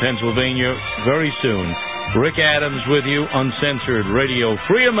William in Pennsylvania very soon. Rick Adams with you, Uncensored Radio,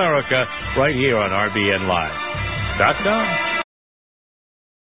 Free America, right here on RBNLive.com.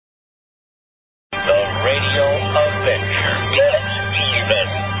 The Radio Adventure gets even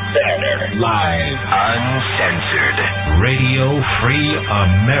better. Live, uncensored. Radio Free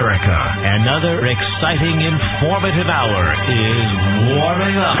America. Another exciting, informative hour is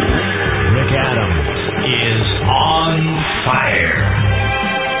warming up. Rick Adams is on fire.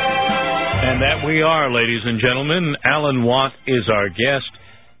 And that we are, ladies and gentlemen. Alan Watt is our guest.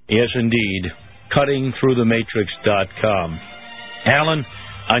 Yes, indeed. CuttingThroughTheMatrix.com. Alan,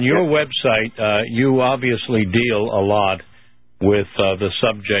 on your website, you obviously deal a lot with the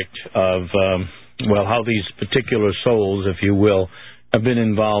subject of, how these particular souls, if you will, have been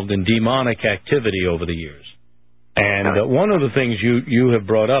involved in demonic activity over the years. And one of the things you have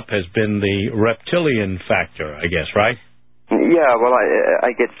brought up has been the reptilian factor, I guess, right? Yeah, well,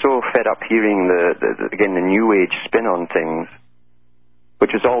 I get so fed up hearing the New Age spin on things,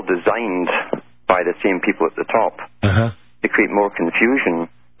 which is all designed by the same people at the top to create more confusion.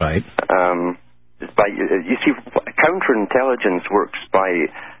 Right. You see, counterintelligence works by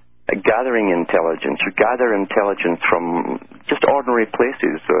gathering intelligence. You gather intelligence from just ordinary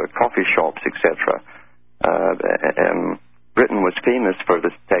places, coffee shops, etc. Britain was famous for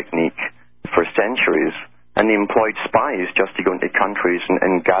this technique for centuries, and they employed spies just to go into countries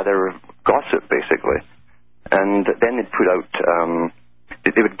and gather gossip, basically. And then they'd put out,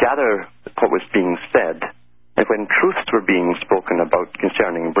 they would gather what was being said, and when truths were being spoken about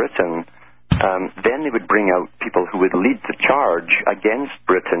concerning Britain, then they would bring out people who would lead the charge against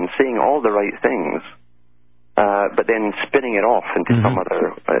Britain, saying all the right things, but then spinning it off into some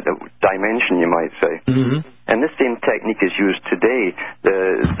other dimension, you might say. And this same technique is used today.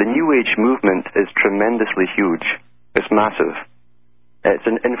 The New Age movement is tremendously huge. It's massive. It's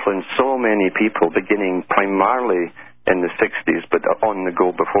influenced so many people, beginning primarily in the 60s, but on the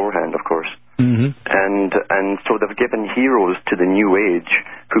go beforehand, of course. And so they've given heroes to the New Age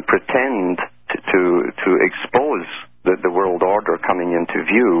who pretend to expose the world order coming into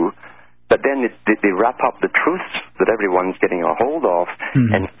view, but then they wrap up the truths that everyone's getting a hold of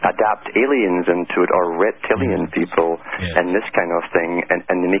and adapt aliens into it, or reptilian people, and this kind of thing,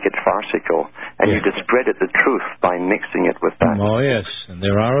 and they make it farcical. And you discredit the truth by mixing it with that. Oh, yes, and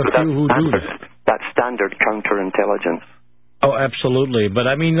there are a few who do that. That's standard counterintelligence. Oh, absolutely. But,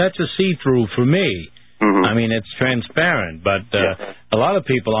 I mean, that's a see-through for me. I mean, it's transparent, but a lot of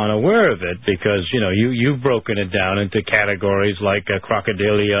people aren't aware of it because, you've broken it down into categories like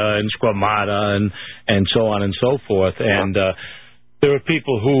crocodilia and squamata and so on and so forth. And there are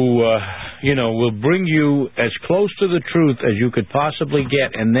people who, will bring you as close to the truth as you could possibly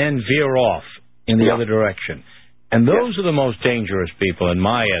get and then veer off in the other direction. And those are the most dangerous people, in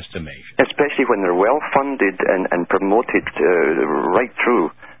my estimation. Especially when they're well-funded and promoted right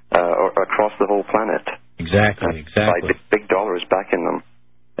through across the whole planet. Exactly. By big dollars backing them.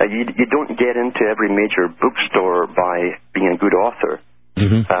 You don't get into every major bookstore by being a good author.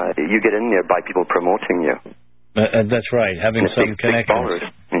 You get in there by people promoting you. That's right, having some connections. Big dollars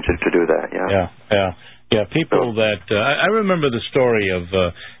to do that, Yeah, people that... I remember the story of,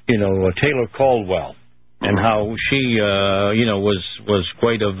 Taylor Caldwell, and how she, was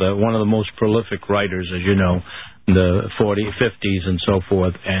quite one of the most prolific writers, as you know, in the 40s, 50s, and so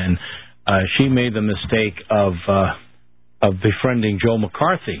forth. And she made the mistake of befriending Joe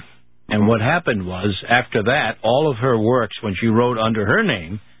McCarthy. And what happened was, after that, all of her works, when she wrote under her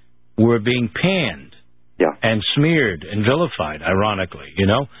name, were being panned and smeared and vilified, ironically,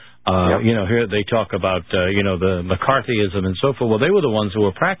 here they talk about, the McCarthyism and so forth. Well, they were the ones who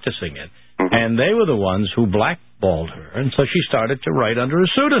were practicing it. And they were the ones who blackballed her. And so she started to write under a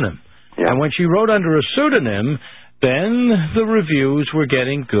pseudonym. And when she wrote under a pseudonym, then the reviews were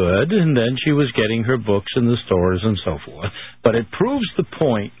getting good, and then she was getting her books in the stores and so forth. But it proves the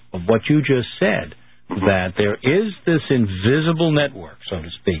point of what you just said, that there is this invisible network, so to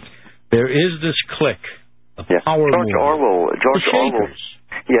speak. There is this clique of power. George Orwell. George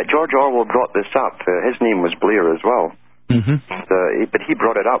Orwell brought this up. His name was Blair as well. But he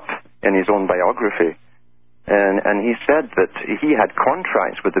brought it up in his own biography. And he said that he had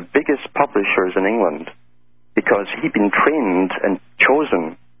contracts with the biggest publishers in England because he'd been trained and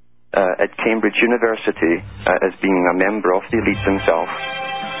chosen at Cambridge University as being a member of the elite himself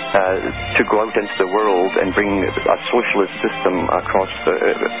to go out into the world and bring a socialist system across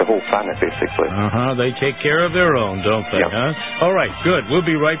the whole planet, basically. They take care of their own, don't they, All right, good. We'll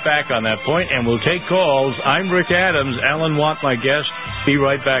be right back on that point, and we'll take calls. I'm Rick Adams. Alan Watt, my guest. Be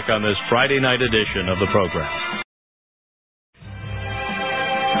right back on this Friday night edition of the program.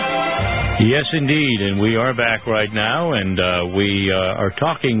 Yes, indeed, and we are back right now, and we are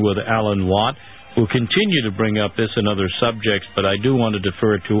talking with Alan Watt. We'll continue to bring up this and other subjects, but I do want to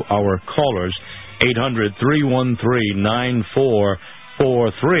defer to our callers,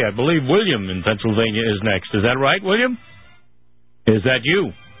 800-313-9443. I believe William in Pennsylvania is next. Is that right, William? Is that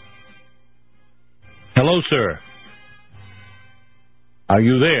you? Hello, sir. Are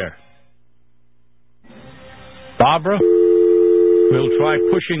you there? Barbara? We'll try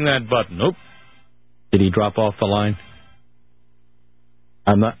pushing that button. Nope. Did he drop off the line?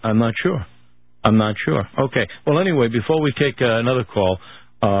 I'm not sure. Okay. Well, anyway, before we take another call,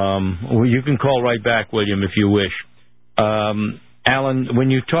 you can call right back, William, if you wish. Alan, when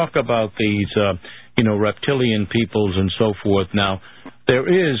you talk about these, reptilian peoples and so forth, now, there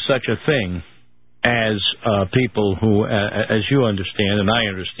is such a thing as people who, as you understand and I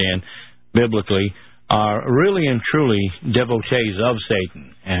understand biblically, are really and truly devotees of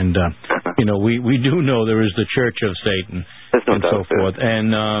Satan. And, we do know there is the Church of Satan and so forth.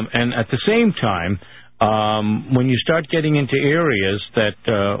 And at the same time, when you start getting into areas that,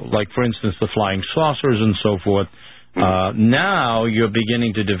 like, for instance, the flying saucers and so forth, now you're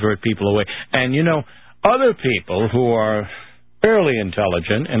beginning to divert people away. And, other people who are fairly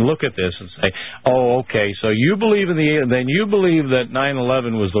intelligent and look at this and say, oh, okay, so you believe then you believe that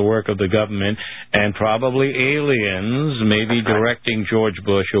 9/11 was the work of the government and probably aliens maybe directing George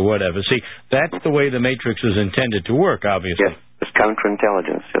Bush or whatever. See, that's the way the Matrix is intended to work, obviously. Yes, it's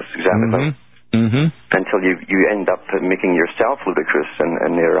counterintelligence. Yes, exactly. Mm-hmm. Until you end up making yourself ludicrous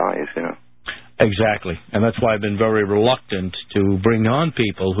in their eyes, Exactly. And that's why I've been very reluctant to bring on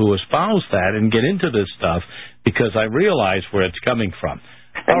people who espouse that and get into this stuff, because I realize where it's coming from.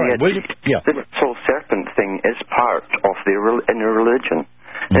 All right, this whole serpent thing is part of their inner religion.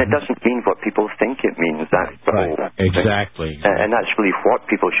 And it doesn't mean what people think it means. That's the whole thing. Exactly. And that's really what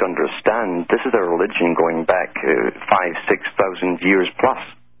people should understand. This is a religion going back 5,000-6,000 years plus.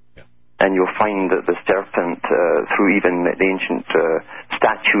 And you'll find that the serpent, through even the ancient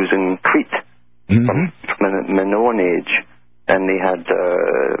statues in Crete, from Minoan age, and they had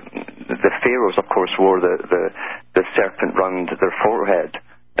the pharaohs, of course, wore the serpent round their forehead.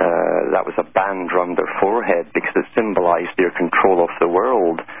 That was a band round their forehead because it symbolized their control of the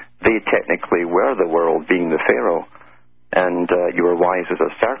world. They technically were the world, being the pharaoh, and you were wise as a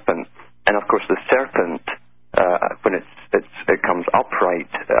serpent. And of course, the serpent, when it comes upright,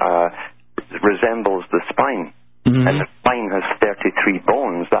 resembles the spine, and the spine has 33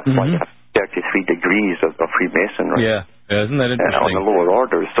 bones. That's why you have 33 degrees of Freemasonry. Yeah, isn't that interesting? On the lower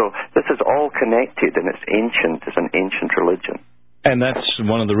orders. So this is all connected, and it's ancient. It's an ancient religion. And that's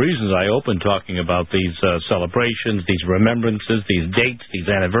one of the reasons I opened talking about these celebrations, these remembrances, these dates, these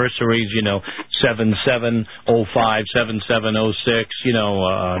anniversaries, 7705, 7706,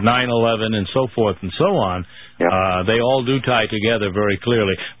 9/11, and so forth and so on. Yep. They all do tie together very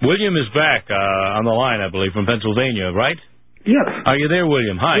clearly. William is back on the line, I believe, from Pennsylvania, right? Yes. Are you there,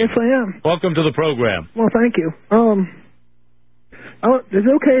 William? Hi. Yes, I am. Welcome to the program. Well, thank you. Is it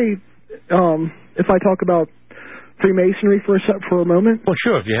okay if I talk about Freemasonry for a moment? Well,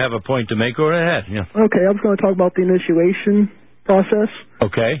 sure. If you have a point to make, go ahead. Yeah. Okay, I was going to talk about the initiation process.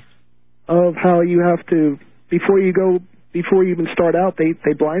 Okay. Of how you have to, before you even start out, they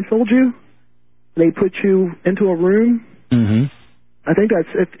blindfold you. They put you into a room. I think that's,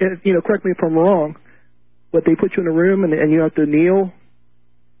 correct me if I'm wrong, but they put you in a room and you have to kneel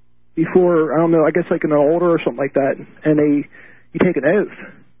before, I don't know, I guess like an altar or something like that, and you take an oath.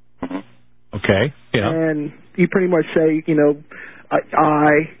 Okay, yeah. And you pretty much say,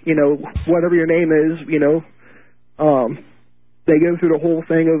 I whatever your name is, they go through the whole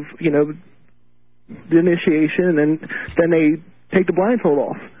thing of, the initiation, and then they take the blindfold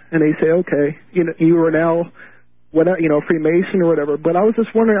off, and they say, okay, you are now, Freemason or whatever. But I was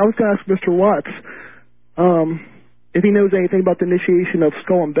just wondering, I was going to ask Mr. Watts, if he knows anything about the initiation of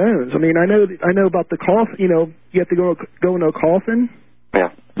Skull and Bones. I mean, I know about the coffin. You have to go in a coffin.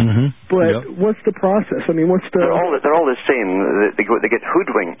 Yeah. But what's the process? I mean, what's the? They're all the same. They get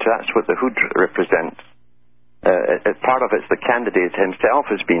hoodwinked. That's what the hood represents. Part of it's the candidate himself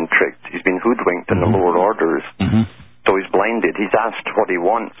has been tricked. He's been hoodwinked in the lower orders. So he's blinded. He's asked what he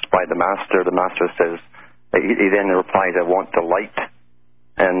wants by the master. The master says. He then replies, "I want the light."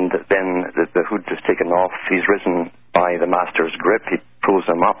 And then the hood is taken off. He's risen by the master's grip. He pulls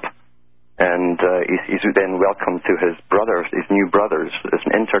him up. And he's then welcomed to his brothers, his new brothers. It's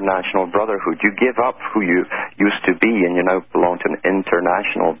an international brotherhood. You give up who you used to be, and you now belong to an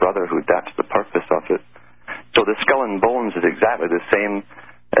international brotherhood. That's the purpose of it. So the Skull and Bones is exactly the same.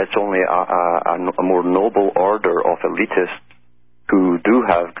 It's only a more noble order of elitists who do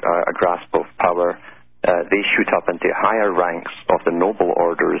have a grasp of power. They shoot up into higher ranks of the noble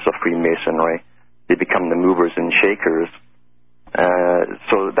orders of Freemasonry. They become the movers and shakers.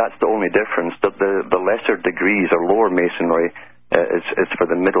 So that's the only difference. The lesser degrees or lower Masonry is for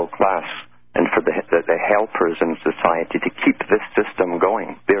the middle class and for the helpers in society to keep this system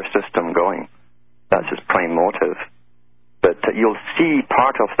going, their system going. That's his prime motive. But you'll see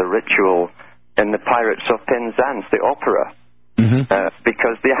part of the ritual in the Pirates of Penzance, the opera,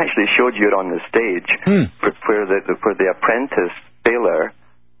 because they actually showed you it on the stage, where the apprentice sailor,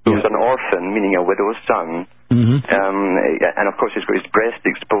 who's an orphan, meaning a widow's son, and of course he's got his breast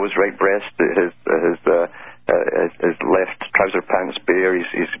exposed, right breast, his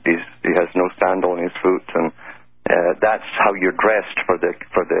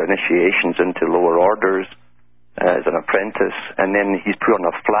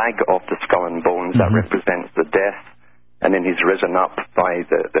flag of the skull and bones that represents the death, and then he's risen up by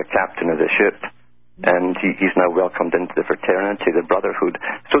the captain of the ship, and he's now welcomed into the fraternity, the brotherhood.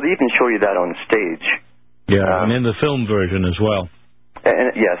 So they even show you that on stage. Yeah, and in the film version as well.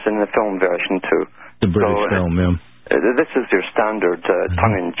 Yes, in the film version too. The British film, yeah. This is your standard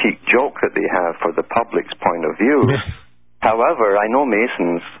tongue-in-cheek joke that they have for the public's point of view. However, I know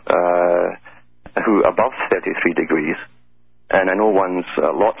Masons who above 33 degrees, and I know ones,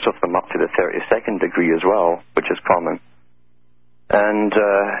 lots of them up to the 32nd degree as well, which is common. And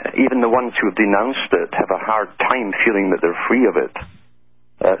even the ones who have denounced it have a hard time feeling that they're free of it.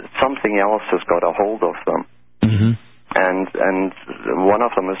 Something else has got a hold of them. Mm-hmm. And one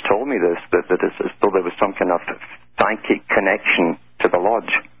of them has told me this, that it's as though there was some kind of psychic connection to the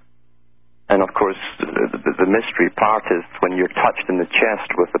lodge. And of course, the mystery part is when you're touched in the chest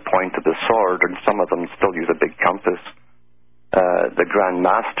with the point of the sword, and some of them still use a big compass, the Grand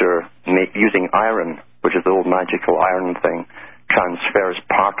Master, using iron, which is the old magical iron thing, transfers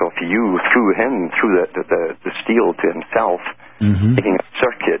part of you through him, through the steel to himself, taking a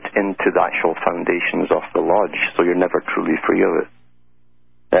circuit into the actual foundations of the lodge, so you're never truly free of it.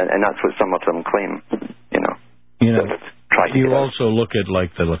 And that's what some of them claim, you know. You also look at,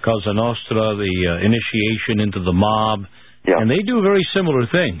 like, the La Cosa Nostra, the initiation into the mob, and they do very similar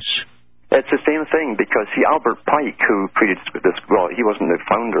things. It's the same thing, because, see, Albert Pike, who created this, well, he wasn't the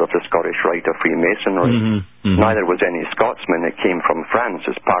founder of the Scottish Rite of Freemasonry. Neither was any Scotsman. It came from France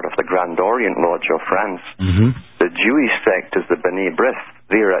as part of the Grand Orient Lodge of France. The Jewish sect is the B'nai B'rith.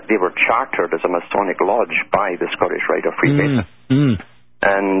 They were chartered as a Masonic lodge by the Scottish Rite of Freemasonry.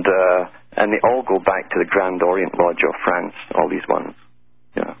 And they all go back to the Grand Orient Lodge of France, all these ones.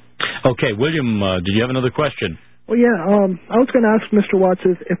 Yeah. Okay, William, did you have another question? Well, yeah, I was going to ask Mr. Watts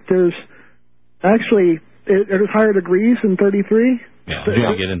if there's actually, there's higher degrees than 33? Yeah, we're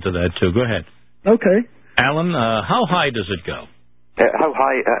going to get into that, too. Go ahead. Okay. Alan, how high does it go?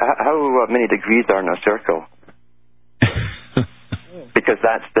 How many degrees are in a circle? Because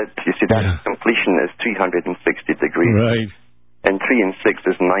you see, that completion is 360 degrees. Right. And 3 and 6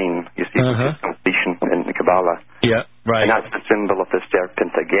 is 9, you see, completion in the Kabbalah. Yeah, right. And that's the symbol of the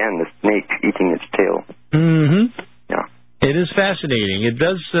serpent again, the snake eating its tail. Yeah. It is fascinating. It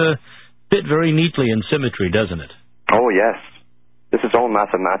does fit very neatly in symmetry, doesn't it? Oh, yes. This is all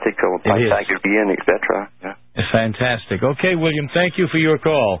mathematical, Pythagorean, etc. Yeah. Fantastic. Okay, William, thank you for your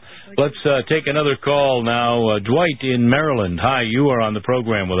call. Let's take another call now. Dwight in Maryland. Hi, you are on the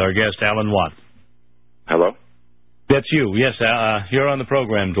program with our guest, Alan Watt. Hello? That's you. Yes, you're on the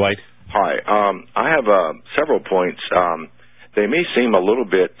program, Dwight. Hi. I have several points. They may seem a little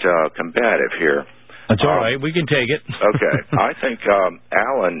bit combative here. That's all right. We can take it. Okay. I think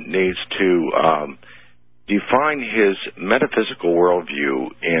Alan needs to define his metaphysical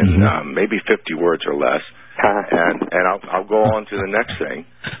worldview in maybe 50 words or less, and I'll go on to the next thing.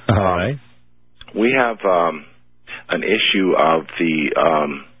 All right. We have an issue of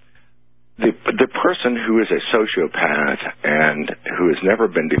the person who is a sociopath and who has never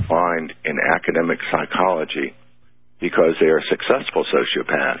been defined in academic psychology because they are successful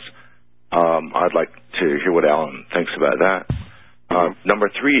sociopaths. I'd like to hear what Alan thinks about that. Number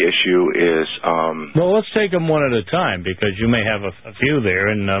 3 issue is... well, let's take them one at a time because you may have a few there,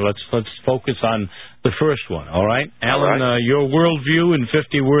 and let's focus on the first one, all right? Alan, all right. Your worldview in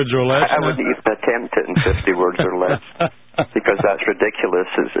 50 words or less? I wouldn't even attempt it in 50 words or less. Because that's ridiculous.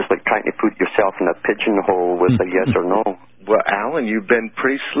 It's like trying to put yourself in a pigeonhole with a yes or no. Well, Alan, you've been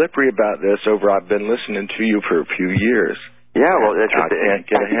pretty slippery about this I've been listening to you for a few years. Yeah, well, I can't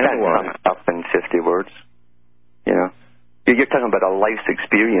get a handle on it. Up in 50 words. You know? You're talking about a life's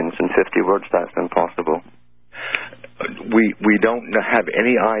experience in 50 words. That's impossible. We don't have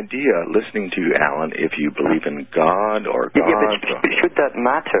any idea, listening to you, Alan, if you believe in God or God. Yeah, but should that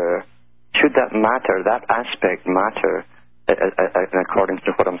matter? Should that matter? That aspect matter? In accordance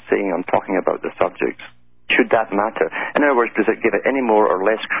to what I'm saying, I'm talking about the subject. Should that matter? In other words, does it give it any more or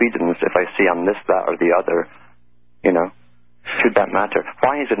less credence if I say I'm this, that, or the other? You know? Should that matter?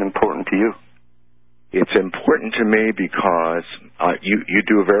 Why is it important to you? It's important to me because you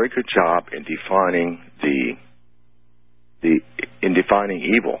do a very good job in defining defining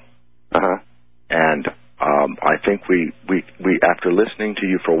evil. And I think we after listening to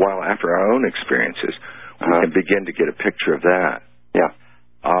you for a while, after our own experiences, we can begin to get a picture of that. Yeah.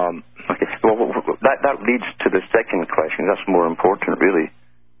 Okay. Well, that leads to the second question. That's more important, really.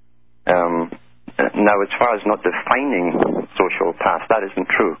 Now, as far as not defining social path, that isn't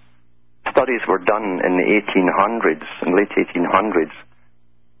true. Studies were done in the 1800s, in late 1800s,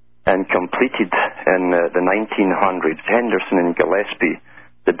 and completed in the 1900s. Henderson and Gillespie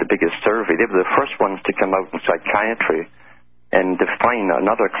did the biggest survey. They were the first ones to come out in psychiatry and define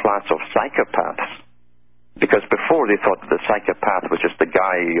another class of psychopaths. Because before they thought that the psychopath was just the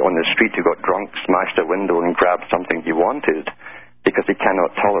guy on the street who got drunk, smashed a window and grabbed something he wanted. Because he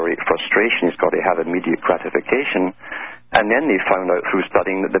cannot tolerate frustration, he's got to have immediate gratification. And then they found out through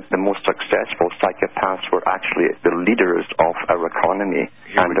studying that the most successful psychopaths were actually the leaders of our economy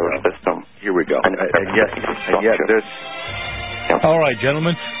and our system. Here we go. And yet there's... All right,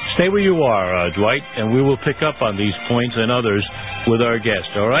 gentlemen, stay where you are, Dwight, and we will pick up on these points and others with our guest.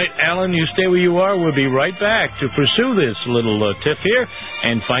 All right, Alan, you stay where you are. We'll be right back to pursue this little tiff here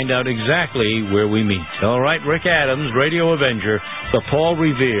and find out exactly where we meet. All right, Rick Adams, Radio Avenger, the Paul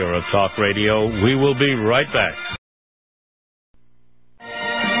Revere of Talk Radio. We will be right back.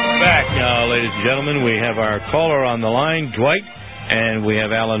 Back now, ladies and gentlemen. We have our caller on the line, Dwight, and we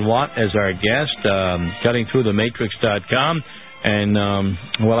have Alan Watt as our guest, cuttingthroughthematrix.com. And,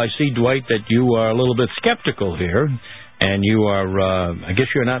 well, I see, Dwight, that you are a little bit skeptical here, and you are, I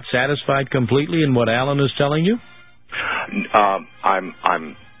guess you're not satisfied completely in what Alan is telling you?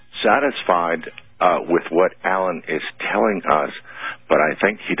 I'm satisfied with what Alan is telling us, but I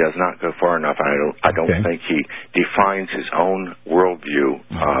think he does not go far enough. I don't think he defines his own worldview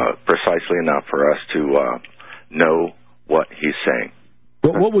precisely enough for us to know what he's saying.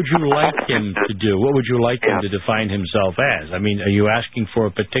 What would you like him to do? What would you like him to define himself as? I mean, are you asking for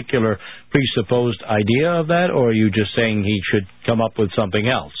a particular presupposed idea of that, or are you just saying he should come up with something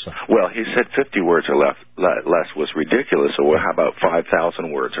else? Well, he said 50 words or less was ridiculous, so how about 5,000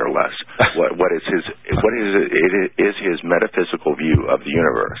 words or less? What is his metaphysical view of the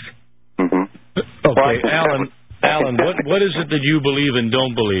universe? Mm-hmm. Okay, Alan, what is it that you believe and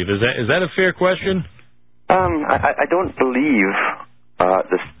don't believe? Is that a fair question? I don't believe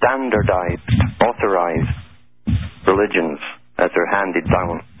the standardized, authorized religions as they're handed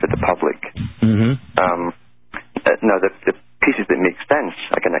down to the public. Mm-hmm. Now, the pieces that make sense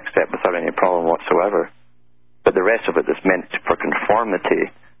I can accept without any problem whatsoever. But the rest of it that's meant for conformity,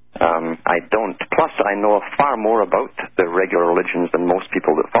 I don't. Plus, I know far more about the regular religions than most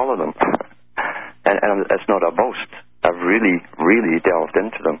people that follow them. and it's not a boast. I've really, really delved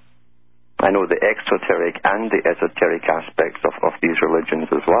into them. I know the exoteric and the esoteric aspects of these religions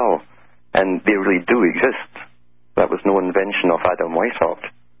as well. And they really do exist. That was no invention of Adam Weishaupt.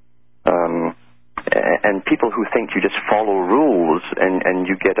 And people who think you just follow rules and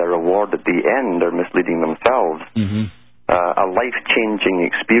you get a reward at the end are misleading themselves. Mm-hmm. A life-changing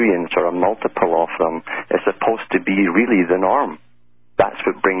experience or a multiple of them is supposed to be really the norm. That's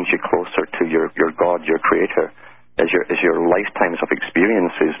what brings you closer to your God, your Creator. Is your lifetimes of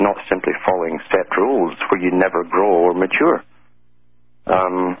experiences, not simply following set rules where you never grow or mature.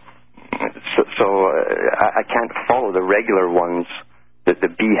 So I can't follow the regular ones, the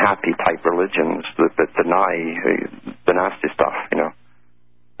be happy type religions that deny the nasty stuff, you know.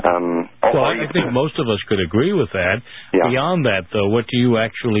 Well, I think most of us could agree with that. Yeah. Beyond that, though, what do you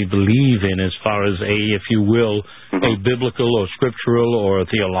actually believe in as far as if you will, a biblical or scriptural or a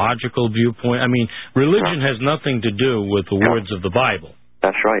theological viewpoint? I mean, religion has nothing to do with the words of the Bible.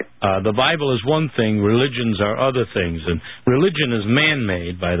 That's right. The Bible is one thing, religions are other things. And religion is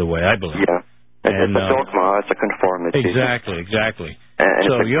man-made, by the way, I believe. Yeah. It's a dogma, it's a conformity. Exactly.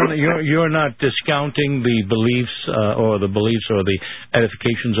 So you're not discounting the beliefs or the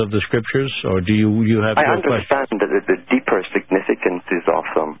edifications of the scriptures, or do you have? I understand the deeper significances of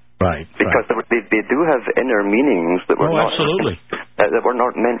them, right? Because they do have inner meanings that were that were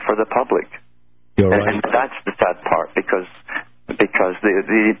not meant for the public. You're right. And that's the sad part because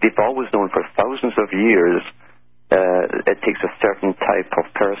they've always known for thousands of years. It takes a certain type of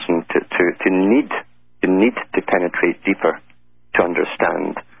person to need to penetrate deeper to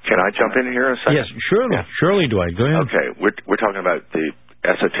understand. Can I jump in here a second? Yes, surely, Dwight. Go ahead. Okay, we're talking about the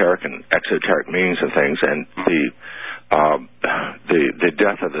esoteric and exoteric meanings of things, and the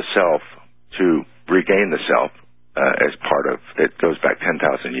death of the self to regain the self as part of it goes back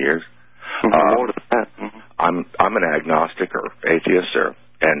 10,000 years. I'm an agnostic or atheist,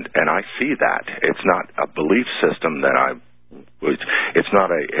 and I see that it's not a belief system it's not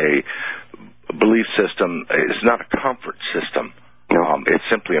a belief system. It's not a comfort system. It's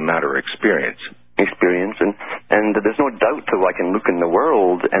simply a matter of experience. And there's no doubt that I can look in the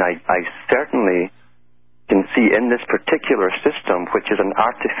world, and I certainly can see in this particular system, which is an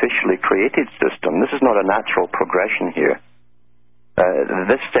artificially created system. This is not a natural progression here.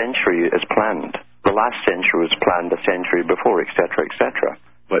 This century is planned. The last century was planned a century before, etc., etc.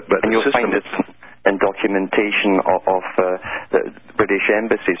 But and you'll find this in documentation of the British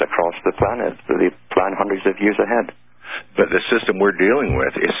embassies across the planet. They plan hundreds of years ahead. But the system we're dealing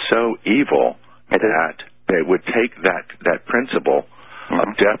with is so evil that they would take that principle of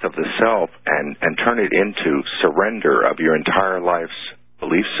death of the self and turn it into surrender of your entire life's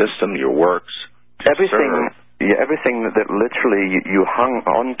belief system, your works. Everything that literally you hung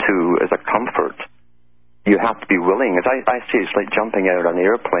on to as a comfort, you have to be willing. As I see, it's like jumping out of an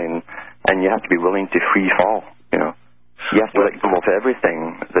airplane, and you have to be willing to free fall. You have to let go of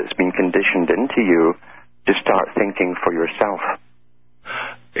everything that's been conditioned into you to start thinking for yourself.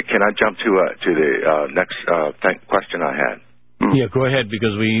 Can I jump to the next question I had? Yeah, go ahead,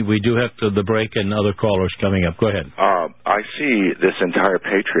 because we do have the break and other callers coming up. Go ahead. I see this entire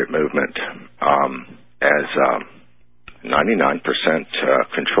Patriot movement as 99%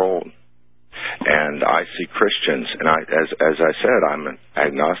 controlled. And I see Christians, and as I said, I'm an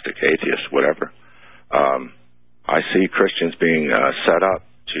agnostic, atheist, whatever. I see Christians being set up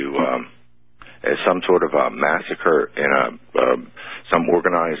to as some sort of a massacre in some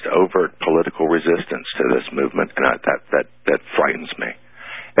organized, overt political resistance to this movement, and that frightens me.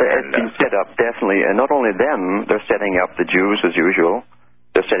 It's been set up, definitely, and not only them, they're setting up the Jews as usual.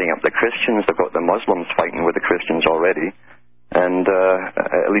 They're setting up the Christians. They've got the Muslims fighting with the Christians already, and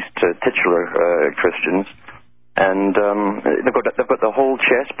at least titular Christians. And they've got the whole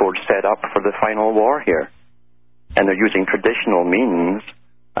chessboard set up for the final war here. And they're using traditional means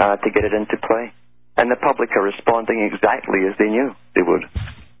to get it into play. And the public are responding exactly as they knew they would.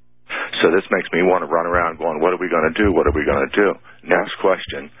 So this makes me want to run around going, what are we going to do? What are we going to do? Next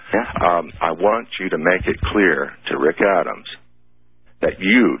question. Yeah. I want you to make it clear to Rick Adams that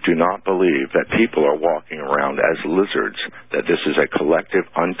you do not believe that people are walking around as lizards, that this is a collective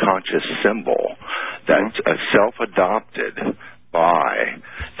unconscious symbol that's self-adopted by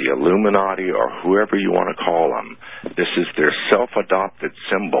the Illuminati or whoever you want to call them. This is their self-adopted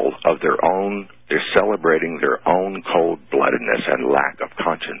symbol of their own. They're celebrating their own cold-bloodedness and lack of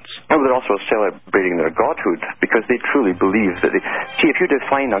conscience. And they're also celebrating their godhood, because they truly believe that see, if you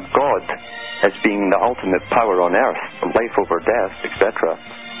define a god as being the ultimate power on earth, life over death, etc.,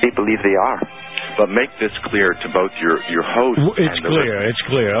 they believe they are. But make this clear to both your host It's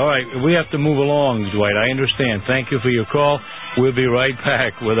clear. All right, we have to move along, Dwight. I understand. Thank you for your call. We'll be right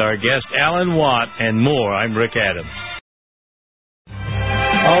back with our guest, Alan Watt, and more. I'm Rick Adams.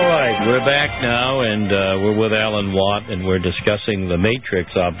 All right, we're back now, and we're with Alan Watt, and we're discussing the Matrix,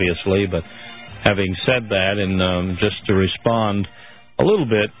 obviously. But having said that, and just to respond a little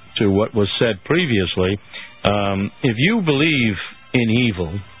bit to what was said previously, if you believe in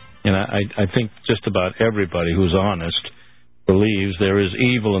evil, and I think just about everybody who's honest believes there is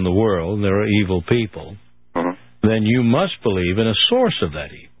evil in the world, there are evil people, then you must believe in a source of that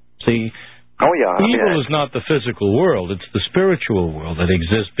evil. See, evil is not the physical world, it's the spiritual world that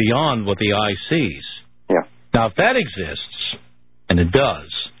exists beyond what the eye sees. Yeah. Now, if that exists, and it does,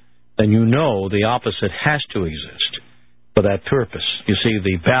 then you know the opposite has to exist for that purpose. You see,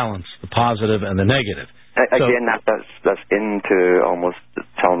 the balance, the positive and the negative. Again, that's into almost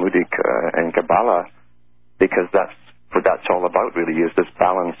Talmudic and Kabbalah, because that's what that's all about, really, is this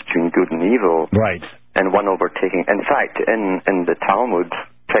balance between good and evil. Right. And one overtaking. In fact, in the Talmud,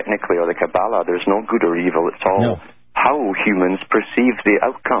 technically, or the Kabbalah, there's no good or evil. It's all how humans perceive the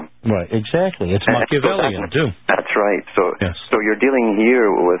outcome. Right, exactly. It's Machiavellian, too. That's right. So you're dealing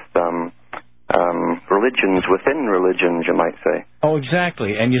here with religions within religions, you might say. Oh,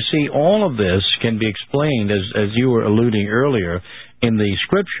 exactly. And you see, all of this can be explained, as you were alluding earlier, in the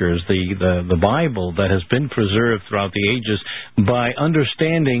scriptures, the Bible that has been preserved throughout the ages, by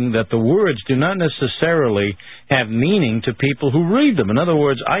understanding that the words do not necessarily have meaning to people who read them. In other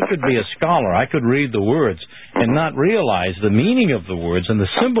words, I could be a scholar, I could read the words and not realize the meaning of the words and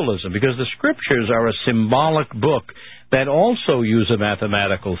the symbolism, because the scriptures are a symbolic book that also use a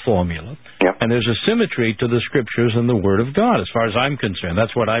mathematical formula. Yep. And there's a symmetry to the scriptures and the Word of God, as far as I'm concerned.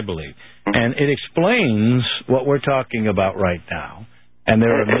 That's what I believe. And it explains what we're talking about right now. And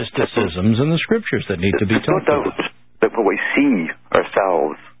there are mysticisms in the scriptures that need to be talked about. That what we see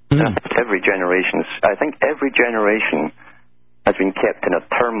ourselves, every generation, I think every generation has been kept in a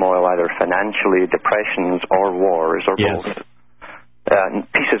turmoil, either financially, depressions, or wars, or both.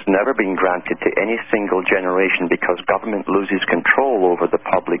 Peace has never been granted to any single generation because government loses control over the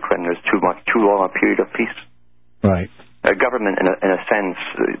public when there's too long a period of peace. Right. Government, in a sense,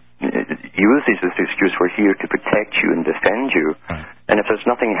 uses this excuse, we're here to protect you and defend you. Right. And if there's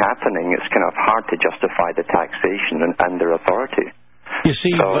nothing happening, it's kind of hard to justify the taxation and their authority. You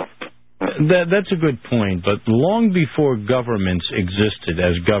see, that's a good point, but long before governments existed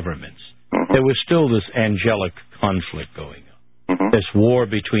as governments, there was still this angelic conflict going on. This war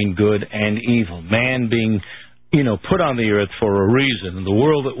between good and evil, man being put on the earth for a reason. And the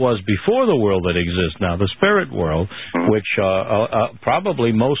world that was before the world that exists now, the spirit world, which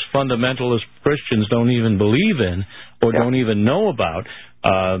probably most fundamentalist Christians don't even believe in or don't even know about,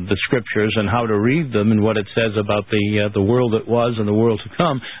 the scriptures and how to read them and what it says about the world that was and the world to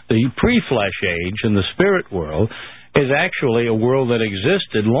come. The pre-flesh age and the spirit world is actually a world that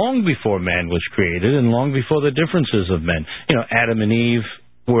existed long before man was created and long before the differences of men. Adam and Eve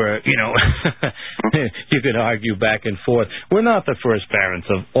were, you could argue back and forth. We're not the first parents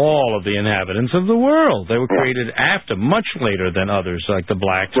of all of the inhabitants of the world. They were created after, much later than others, like the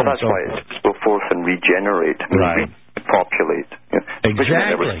blacks. Well, that's why it's go forth and regenerate. Right. Repopulate. Exactly.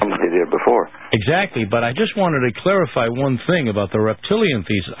 There was somebody there before. Exactly, but I just wanted to clarify one thing about the reptilian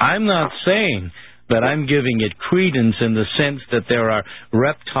thesis. I'm not saying that I'm giving it credence in the sense that there are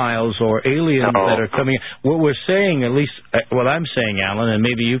reptiles or aliens that are coming. What we're saying, at least what I'm saying, Alan, and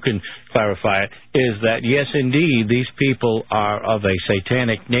maybe you can clarify it, is that, yes, indeed, these people are of a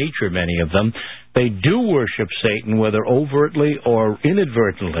satanic nature, many of them. They do worship Satan, whether overtly or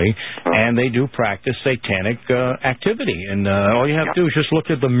inadvertently, and they do practice satanic activity. And all you have to do is just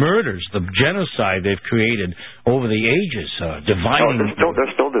look at the murders, the genocide they've created over the ages, dividing.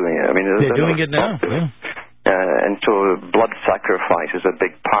 They're still doing it. I mean, they're doing it now. Yeah. And so blood sacrifice is a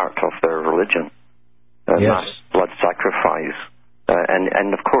big part of their religion. Yes. Blood sacrifice.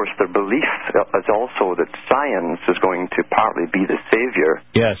 And of course, their belief is also that science is going to partly be the savior.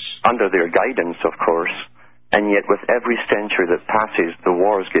 Yes. Under their guidance, of course. And yet, with every century that passes, the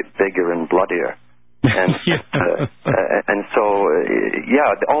wars get bigger and bloodier. And and so,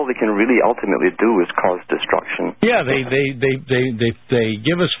 all they can really ultimately do is cause destruction. Yeah, they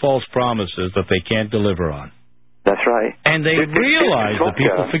give us false promises that they can't deliver on. That's right. And they realize that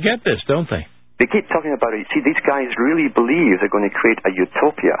people forget this, don't they? They keep talking about it. See, these guys really believe they're going to create a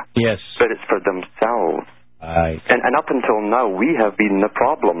utopia. Yes. But it's for themselves. Right. And up until now, we have been the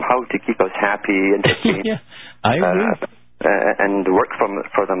problem. How to keep us happy, entertained. Yeah, I agree. And work for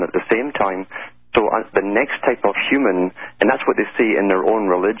them at the same time. So the next type of human, and that's what they say in their own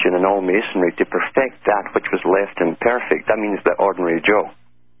religion and all Masonry, to perfect that which was left imperfect. That means the ordinary Joe.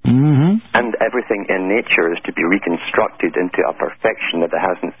 Mm-hmm. And everything in nature is to be reconstructed into a perfection that it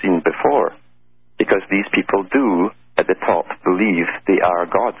hasn't seen before. Because these people do, at the top, believe they are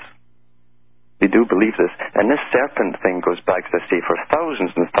gods. They do believe this. And this serpent thing goes back, as I say, for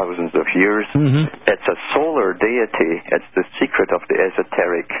thousands and thousands of years. Mm-hmm. It's a solar deity. It's the secret of the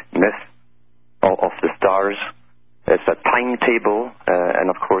esoteric myth of the stars. It's a timetable.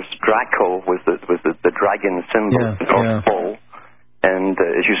 And, of course, Draco was the dragon symbol of the North Pole. And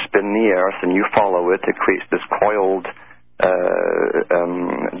as you spin the Earth and you follow it, it creates this coiled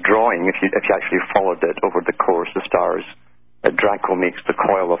drawing. If you actually followed it over the course of stars, Draco makes the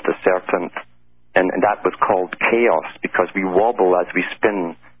coil of the serpent, and that was called chaos because we wobble as we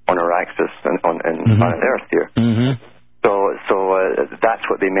spin on our axis and on Earth here. Mm-hmm. So that's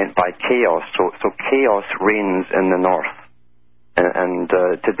what they meant by chaos. So chaos reigns in the north, and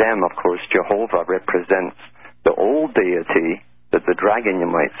to them, of course, Jehovah represents the old deity, the dragon, you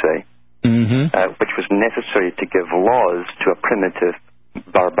might say. Mm-hmm. Which was necessary to give laws to a primitive,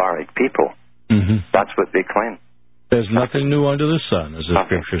 barbaric people. Mm-hmm. That's what they claim. There's nothing new under the sun, as the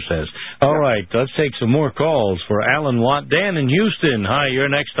scripture says. All right, let's take some more calls for Alan Watt. Dan in Houston, hi, you're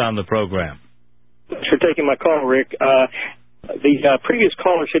next on the program. Thanks for taking my call, Rick. The previous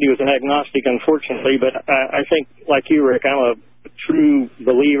caller said he was an agnostic, unfortunately, but I think, like you, Rick, I'm a true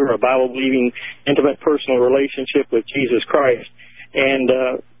believer, a Bible-believing, intimate, personal relationship with Jesus Christ.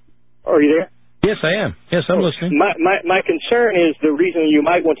 And are you there? Yes, I am. Yes, I'm listening. My concern is the reason you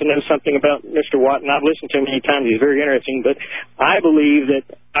might want to know something about Mr. Watt, and I've listened to him many times. He's very interesting, but I believe that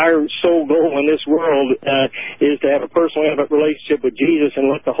our sole goal in this world is to have a personal, intimate relationship with Jesus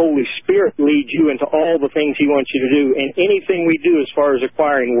and let the Holy Spirit lead you into all the things He wants you to do. And anything we do as far as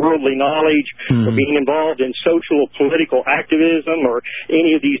acquiring worldly knowledge or being involved in social or political activism or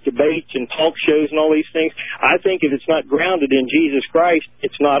any of these debates and talk shows and all these things, I think if it's not grounded in Jesus Christ,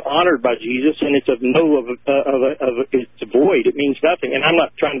 it's not honored by Jesus, and it's it's void. It means nothing. And I'm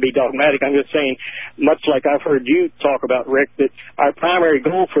not trying to be dogmatic. I'm just saying, much like I've heard you talk about, Rick, that our primary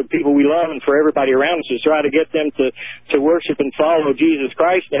goal for the people we love and for everybody around us is try to get them to worship and follow Jesus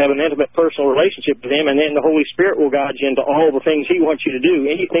Christ, to have an intimate personal relationship with Him, and then the Holy Spirit will guide you into all the things He wants you to do.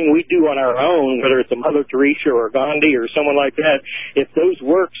 Anything we do on our own, whether it's a Mother Teresa or Gandhi or someone like that, if those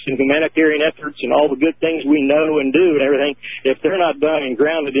works and humanitarian efforts and all the good things we know and do and everything, if they're not done and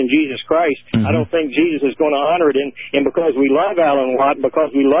grounded in Jesus Christ, I don't think Jesus is going to honor it. And because we love Alan Watt, because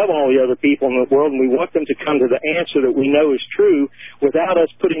we love all the other people in the world, and we want them to come to the answer that we know is true, without us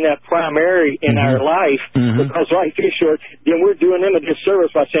us putting that primary in our life, because life is short, then we're doing them a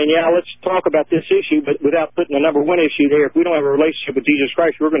disservice by saying, yeah, let's talk about this issue, but without putting the number one issue there. If we don't have a relationship with Jesus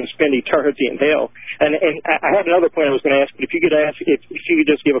Christ, we're going to spend eternity in hell. And I had another point I was going to ask, but if you could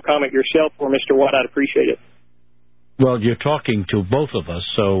just give a comment yourself for Mr. Watt, I'd appreciate it. Well, you're talking to both of us,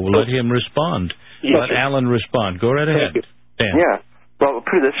 so let him respond. Yes, let Alan respond. Go right ahead. Dan. Yeah. Well,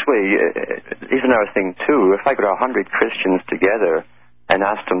 put it this way, here's another thing, too. If I got 100 Christians together and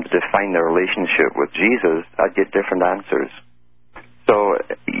asked them to define their relationship with Jesus, I'd get different answers. So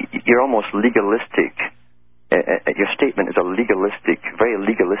you're almost legalistic. Your statement is a legalistic, very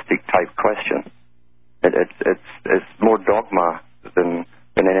legalistic type question. It's more dogma than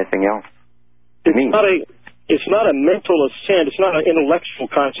anything else. It's not a mental assent. It's not an intellectual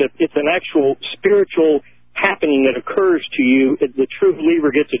concept. It's an actual spiritual happening that occurs to you. The true believer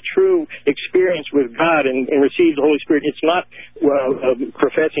gets a true experience with God and receives the Holy Spirit. It's not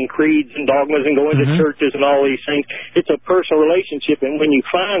professing creeds and dogmas and going to churches and all these things. It's a personal relationship, and when you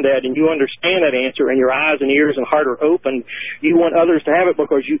find that and you understand that answer and your eyes and ears and heart are open, you want others to have it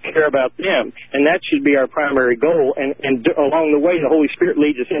because you care about them, and that should be our primary goal. And along the way, the Holy Spirit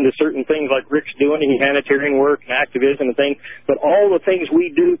leads us into certain things like Rick's doing, and humanitarian work and activism and things, but all the things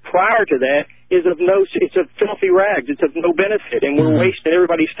we do prior to that it's of filthy rags. It's of no benefit, and we're wasting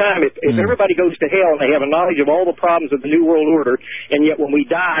everybody's time. If everybody goes to hell and they have a knowledge of all the problems of the New World Order, and yet when we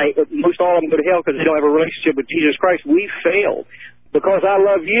die, most all of them go to hell because they don't have a relationship with Jesus Christ, we failed. Because I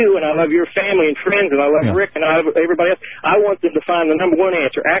love you, and I love your family and friends, and I love Rick, and I love everybody else, I want them to find the number one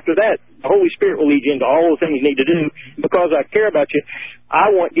answer. After that, the Holy Spirit will lead you into all the things you need to do. Because I care about you, I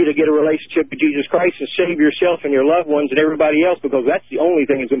want you to get a relationship with Jesus Christ and save yourself and your loved ones and everybody else, because that's the only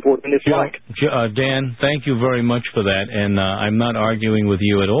thing that's important in this life. Dan, thank you very much for that, and I'm not arguing with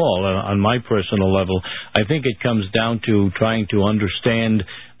you at all on my personal level. I think it comes down to trying to understand,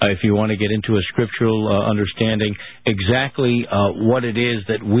 if you want to get into a scriptural understanding, exactly what it is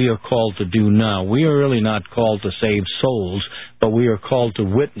that we are called to do now. We are really not called to save souls, but we are called to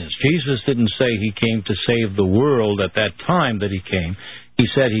witness. Jesus didn't say he came to save the world at that time that he came. He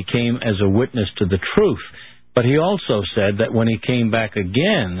said he came as a witness to the truth. But he also said that when he came back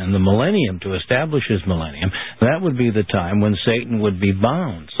again in the millennium to establish his millennium, that would be the time when Satan would be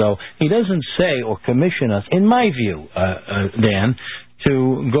bound. So he doesn't say or commission us, in my view, Dan,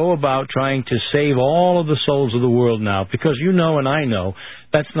 to go about trying to save all of the souls of the world now, because you know and I know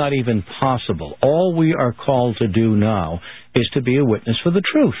that's not even possible. All we are called to do now is to be a witness for the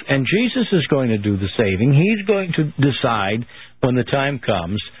truth. And Jesus is going to do the saving. He's going to decide when the time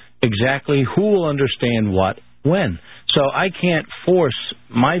comes exactly who will understand what, when. So I can't force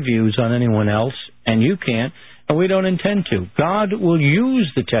my views on anyone else, and you can't. And we don't intend to. God will use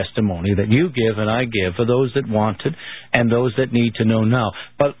the testimony that you give and I give for those that want it and those that need to know now.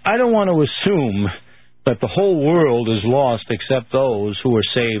 But I don't want to assume that the whole world is lost except those who are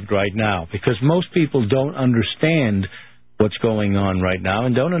saved right now, because most people don't understand what's going on right now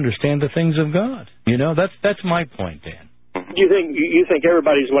and don't understand the things of God. You know, that's my point, Dan. You think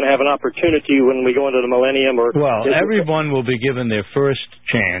everybody's going to have an opportunity when we go into the millennium? Well, everyone will be given their first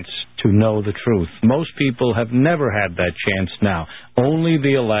chance to know the truth. Most people have never had that chance now. Only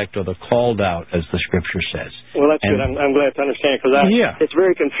the elect or the called out, as the Scripture says. Well, that's good. I'm glad to understand, because it's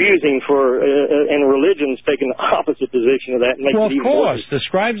very confusing and religion's taking the opposite position of that. And well, of course. The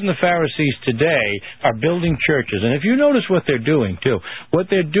scribes and the Pharisees today are building churches. And if you notice what they're doing, too, what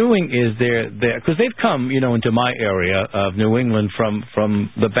they're doing is because they've come, into my area of New England from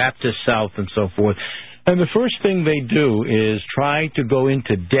the Baptist South and so forth. And the first thing they do is try to go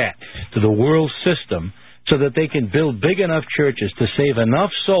into debt to the world system so that they can build big enough churches to save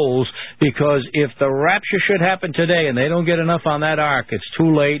enough souls, because if the rapture should happen today and they don't get enough on that ark, it's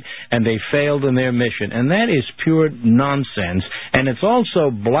too late and they failed in their mission. And that is pure nonsense. And it's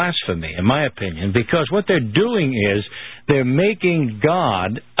also blasphemy, in my opinion, because what they're doing is they're making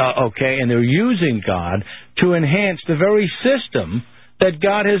God, and they're using God to enhance the very system that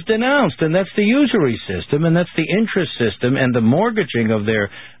God has denounced, and that's the usury system, and that's the interest system, and the mortgaging of their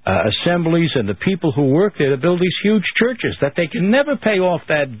assemblies and the people who work there to build these huge churches that they can never pay off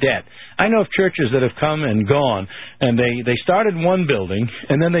that debt. I know of churches that have come and gone, and they started one building,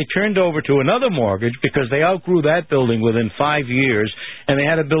 and then they turned over to another mortgage because they outgrew that building within 5 years, and they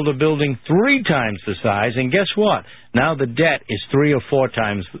had to build a building 3 times the size, and guess what? Now the debt is 3 or 4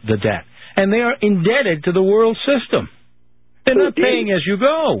 times the debt. And they are indebted to the world system. They're not paying as you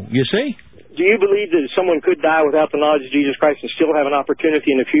go, you see? do you believe that someone could die without the knowledge of Jesus Christ and still have an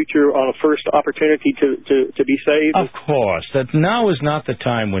opportunity in the future on a first opportunity to be saved? Of course. That now is not the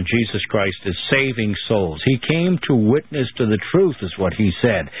time when Jesus Christ is saving souls. He came to witness to the truth, is what he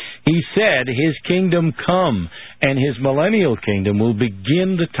said. He said his kingdom come, and his millennial kingdom will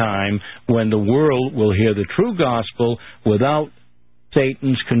begin the time when the world will hear the true gospel without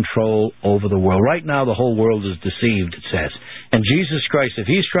Satan's control over the world. Right now, the whole world is deceived, it says. And Jesus Christ, if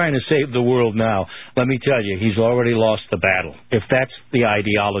he's trying to save the world now, let me tell you, he's already lost the battle, if that's the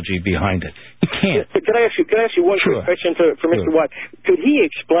ideology behind it. He can't. Could I ask you one quick question for Mr. Watt? Could he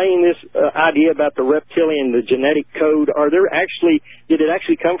explain this idea about the reptilian, the genetic code? Did it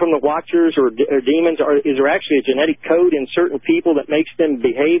actually come from the Watchers or demons? Or is there actually a genetic code in certain people that makes them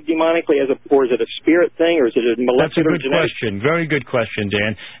behave demonically, or is it a spirit thing, or is it a molecular genetic? That's a good question. Very good question,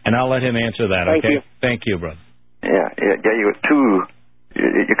 Dan, and I'll let him answer that, okay? Thank you, brother. Yeah, you got two.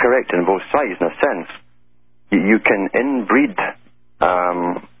 You're correct in both sides, in a sense. You can inbreed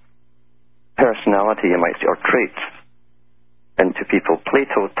personality, you might say, or traits into people.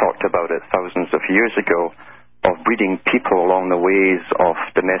 Plato talked about it thousands of years ago, of breeding people along the ways of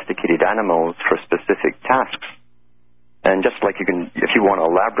domesticated animals for specific tasks. And just like you can, if you want a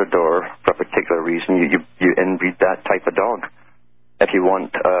Labrador for a particular reason, you inbreed that type of dog. If you want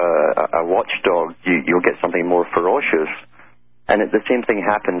a watchdog, you'll get something more ferocious. And the same thing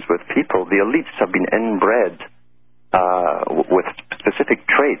happens with people. The elites have been inbred with specific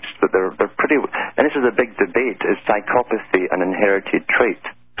traits that they're pretty. And this is a big debate: is psychopathy an inherited trait?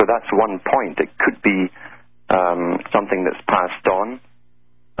 So that's one point. It could be something that's passed on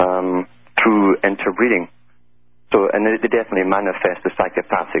through interbreeding. So, and they definitely manifest the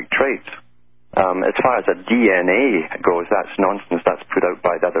psychopathic traits. As far as a DNA goes, that's nonsense. That's put out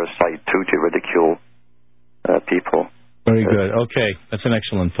by the other side, too, to ridicule people. Very good. Okay, that's an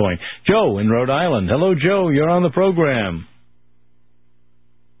excellent point. Joe in Rhode Island. Hello, Joe. You're on the program.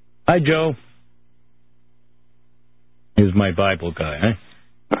 Hi, Joe. Here's my Bible guy, huh?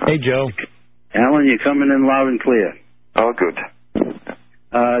 Hey, Joe. Alan, you're coming in loud and clear. Oh, good.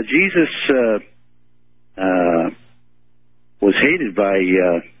 Jesus was hated by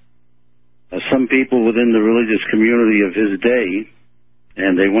some people within the religious community of his day,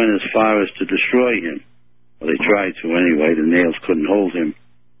 and they went as far as to destroy him. Well, they tried to anyway. The nails couldn't hold him.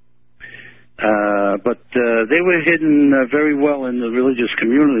 But they were hidden very well in the religious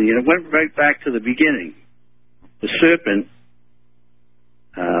community, and it went right back to the beginning. The serpent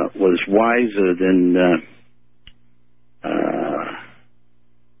was wiser than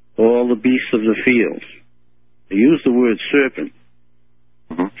all the beasts of the field. They used the word serpent.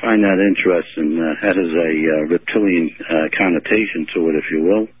 Find that interesting. That has a reptilian connotation to it, if you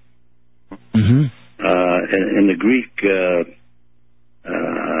will. Mm-hmm. In the Greek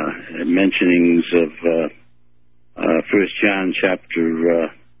mentionings of First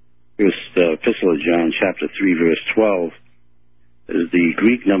Epistle of John, chapter 3, verse 12, is the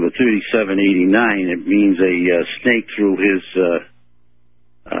Greek number 3789. It means a snake through his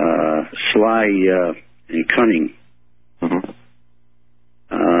sly and cunning. Mm-hmm.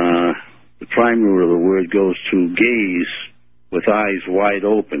 The prime root of the word goes to gaze with eyes wide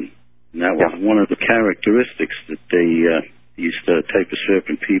open. And that was one of the characteristics that these type of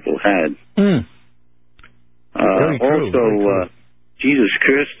serpent people had. Mm. Also, Jesus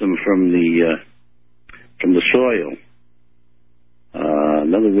cursed them from the soil.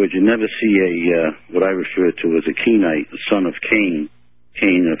 In other words, you never see what I refer to as a Cainite, the son of Cain.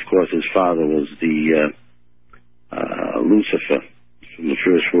 Cain, of course, his father was the Lucifer from the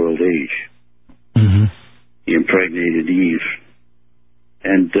first world age. Mm-hmm. He impregnated Eve.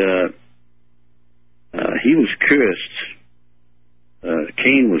 And he was cursed.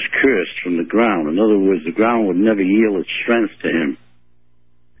 Cain was cursed from the ground. In other words, the ground would never yield its strength to him.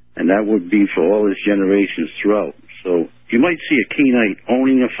 And that would be for all his generations throughout. So you might see a Cainite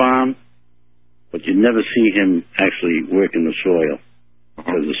owning a farm, but you'd never see him actually working the soil,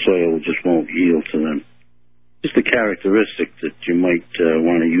 because the soil just won't yield to them. Just a characteristic that you might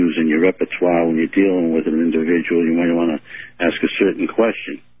want to use in your repertoire when you're dealing with an individual. You might want to ask a certain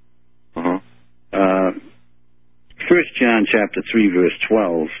question. 1 John chapter 3, verse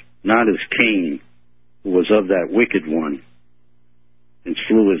 12, not as Cain, who was of that wicked one, and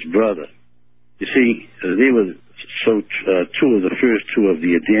slew his brother. You see, they were two of the first two of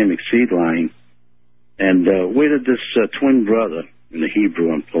the Adamic seed line. And where did this twin brother, in the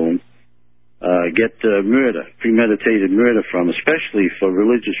Hebrew I'm pulling, get murder, premeditated murder from, especially for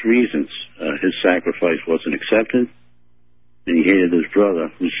religious reasons? His sacrifice wasn't accepted, and he hated his brother,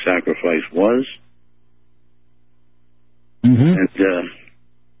 whose sacrifice was. Mm-hmm. And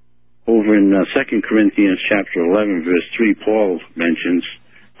over in 2 Corinthians chapter 11, verse 3, Paul mentions,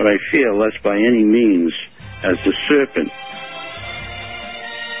 "But I fear lest by any means as the serpent,"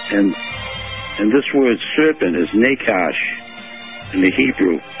 and this word serpent is nakash in the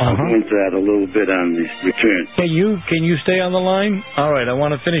Hebrew. I'll go into that a little bit on the return. Can you stay on the line? All right, I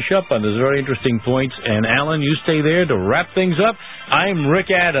want to finish up on this very interesting points. And Alan, you stay there to wrap things up. I'm Rick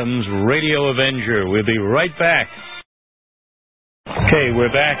Adams, Radio Avenger. We'll be right back. Okay,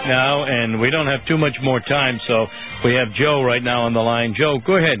 we're back now, and we don't have too much more time, so we have Joe right now on the line. Joe,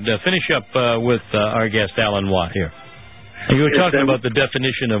 go ahead. Finish up with our guest, Alan Watt, here. And you were talking about the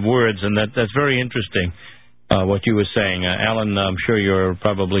definition of words, and that's very interesting. What you were saying. Alan, I'm sure you're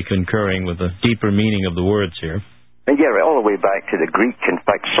probably concurring with the deeper meaning of the words here. And yeah, all the way back to the Greek. In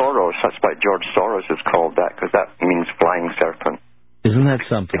fact, Soros, that's why George Soros is called that, because that means flying serpent. Isn't that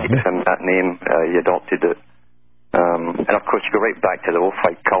something? And that name, he adopted it. And of course, you go right back to the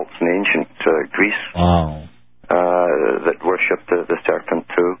Ophite cults in ancient Greece. Wow. That worshipped the serpent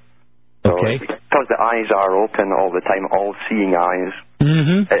too. So okay. Because the eyes are open all the time, all-seeing eyes.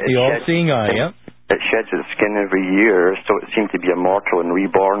 Mm-hmm. The all-seeing eye, yeah. It sheds its skin every year, so it seems to be immortal and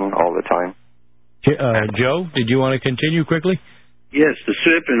reborn all the time. Joe, did you want to continue quickly? Yes, the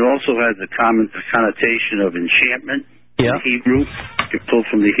serpent also has a connotation of enchantment in Hebrew. You pull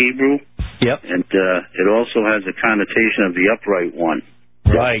from the Hebrew. Yep. And it also has a connotation of the upright one.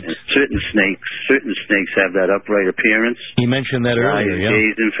 Right. And certain snakes have that upright appearance. He mentioned that earlier, yeah.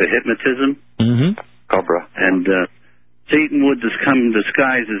 Engaged in for hypnotism. Mm-hmm. Cobra. And Satan would come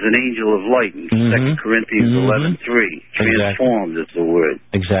disguised as an angel of light in 2 Corinthians 11:3. Transformed is the word.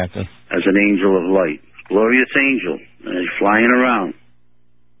 Exactly. As an angel of light. Glorious angel. He's flying around.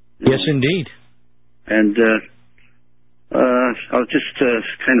 Yes, indeed. And I'll just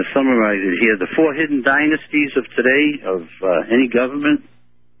kind of summarize it here. The 4 hidden dynasties of today, of any government,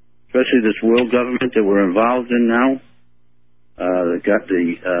 especially this world government that we're involved in now, got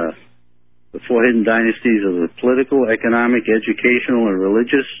the 4 hidden dynasties of the political, economic, educational, and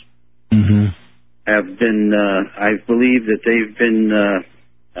religious have been, I believe that they've been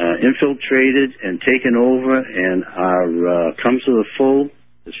infiltrated and taken over and are come to the full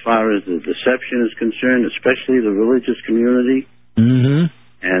as far as the deception is concerned, especially the religious community.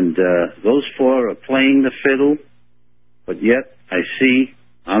 And those 4 are playing the fiddle, but yet I see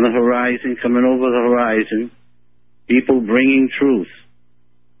on the horizon, coming over the horizon, people bringing truth.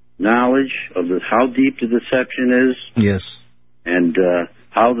 Knowledge of how deep the deception is. Yes. And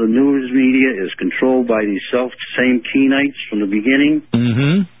how the news media is controlled by these same Kenites from the beginning.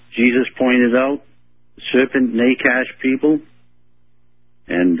 Jesus pointed out the serpent Nakash people.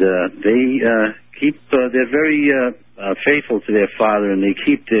 And they they're very faithful to their father, and they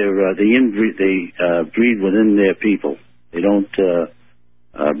keep they breed within their people. They don't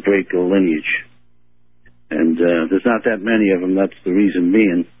break a lineage. And there's not that many of them. That's the reason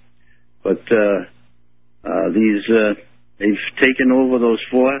being. But they've taken over those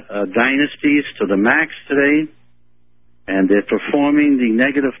 4 dynasties to the max today, and they're performing the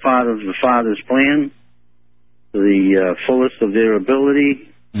negative part of the Father's plan to the fullest of their ability.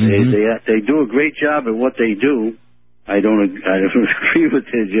 They do a great job at what they do. I don't agree with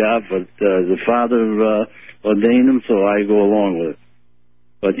their job, but the Father ordained them, so I go along with it.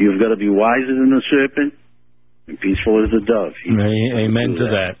 But you've got to be wiser than the serpent and peaceful as the dove. Amen to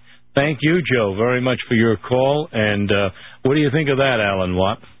that. Thank you, Joe, very much for your call. And what do you think of that, Alan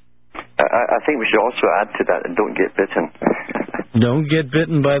Watt? I think we should also add to that, don't get bitten. Don't get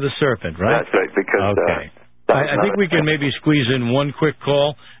bitten by the serpent, right? That's right, because... Okay. I think we can maybe squeeze in one quick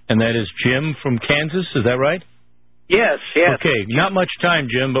call, and that is Jim from Kansas. Is that right? Yes. Okay, not much time,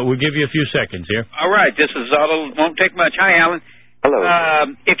 Jim, but we'll give you a few seconds here. All right, this is won't take much. Hi, Alan. Hello.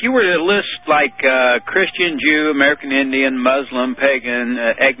 If you were to list like Christian, Jew, American Indian, Muslim, pagan,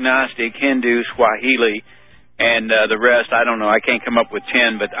 agnostic, Hindu, Swahili, and the rest, I don't know, I can't come up with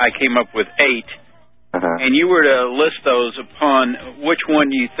 10, but I came up with 8. And you were to list those upon which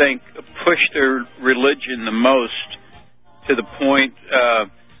one you think pushed their religion the most to the point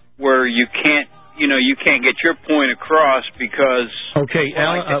where you can't get your point across because... Okay,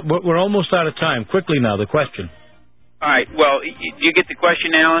 Alan, we're almost out of time. Quickly now, the question. All right. Well, you get the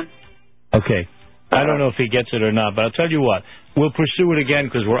question, Alan? Okay. I don't know if he gets it or not, but I'll tell you what. We'll pursue it again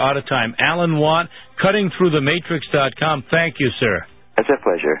because we're out of time. Alan Watt, cuttingthroughthematrix.com. Thank you, sir. It's a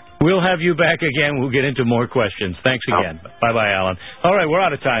pleasure. We'll have you back again. We'll get into more questions. Thanks again. Bye-bye, Alan. All right, we're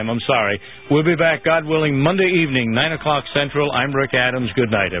out of time. I'm sorry. We'll be back, God willing, Monday evening, 9 o'clock Central. I'm Rick Adams.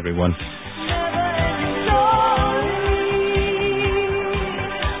 Good night, everyone.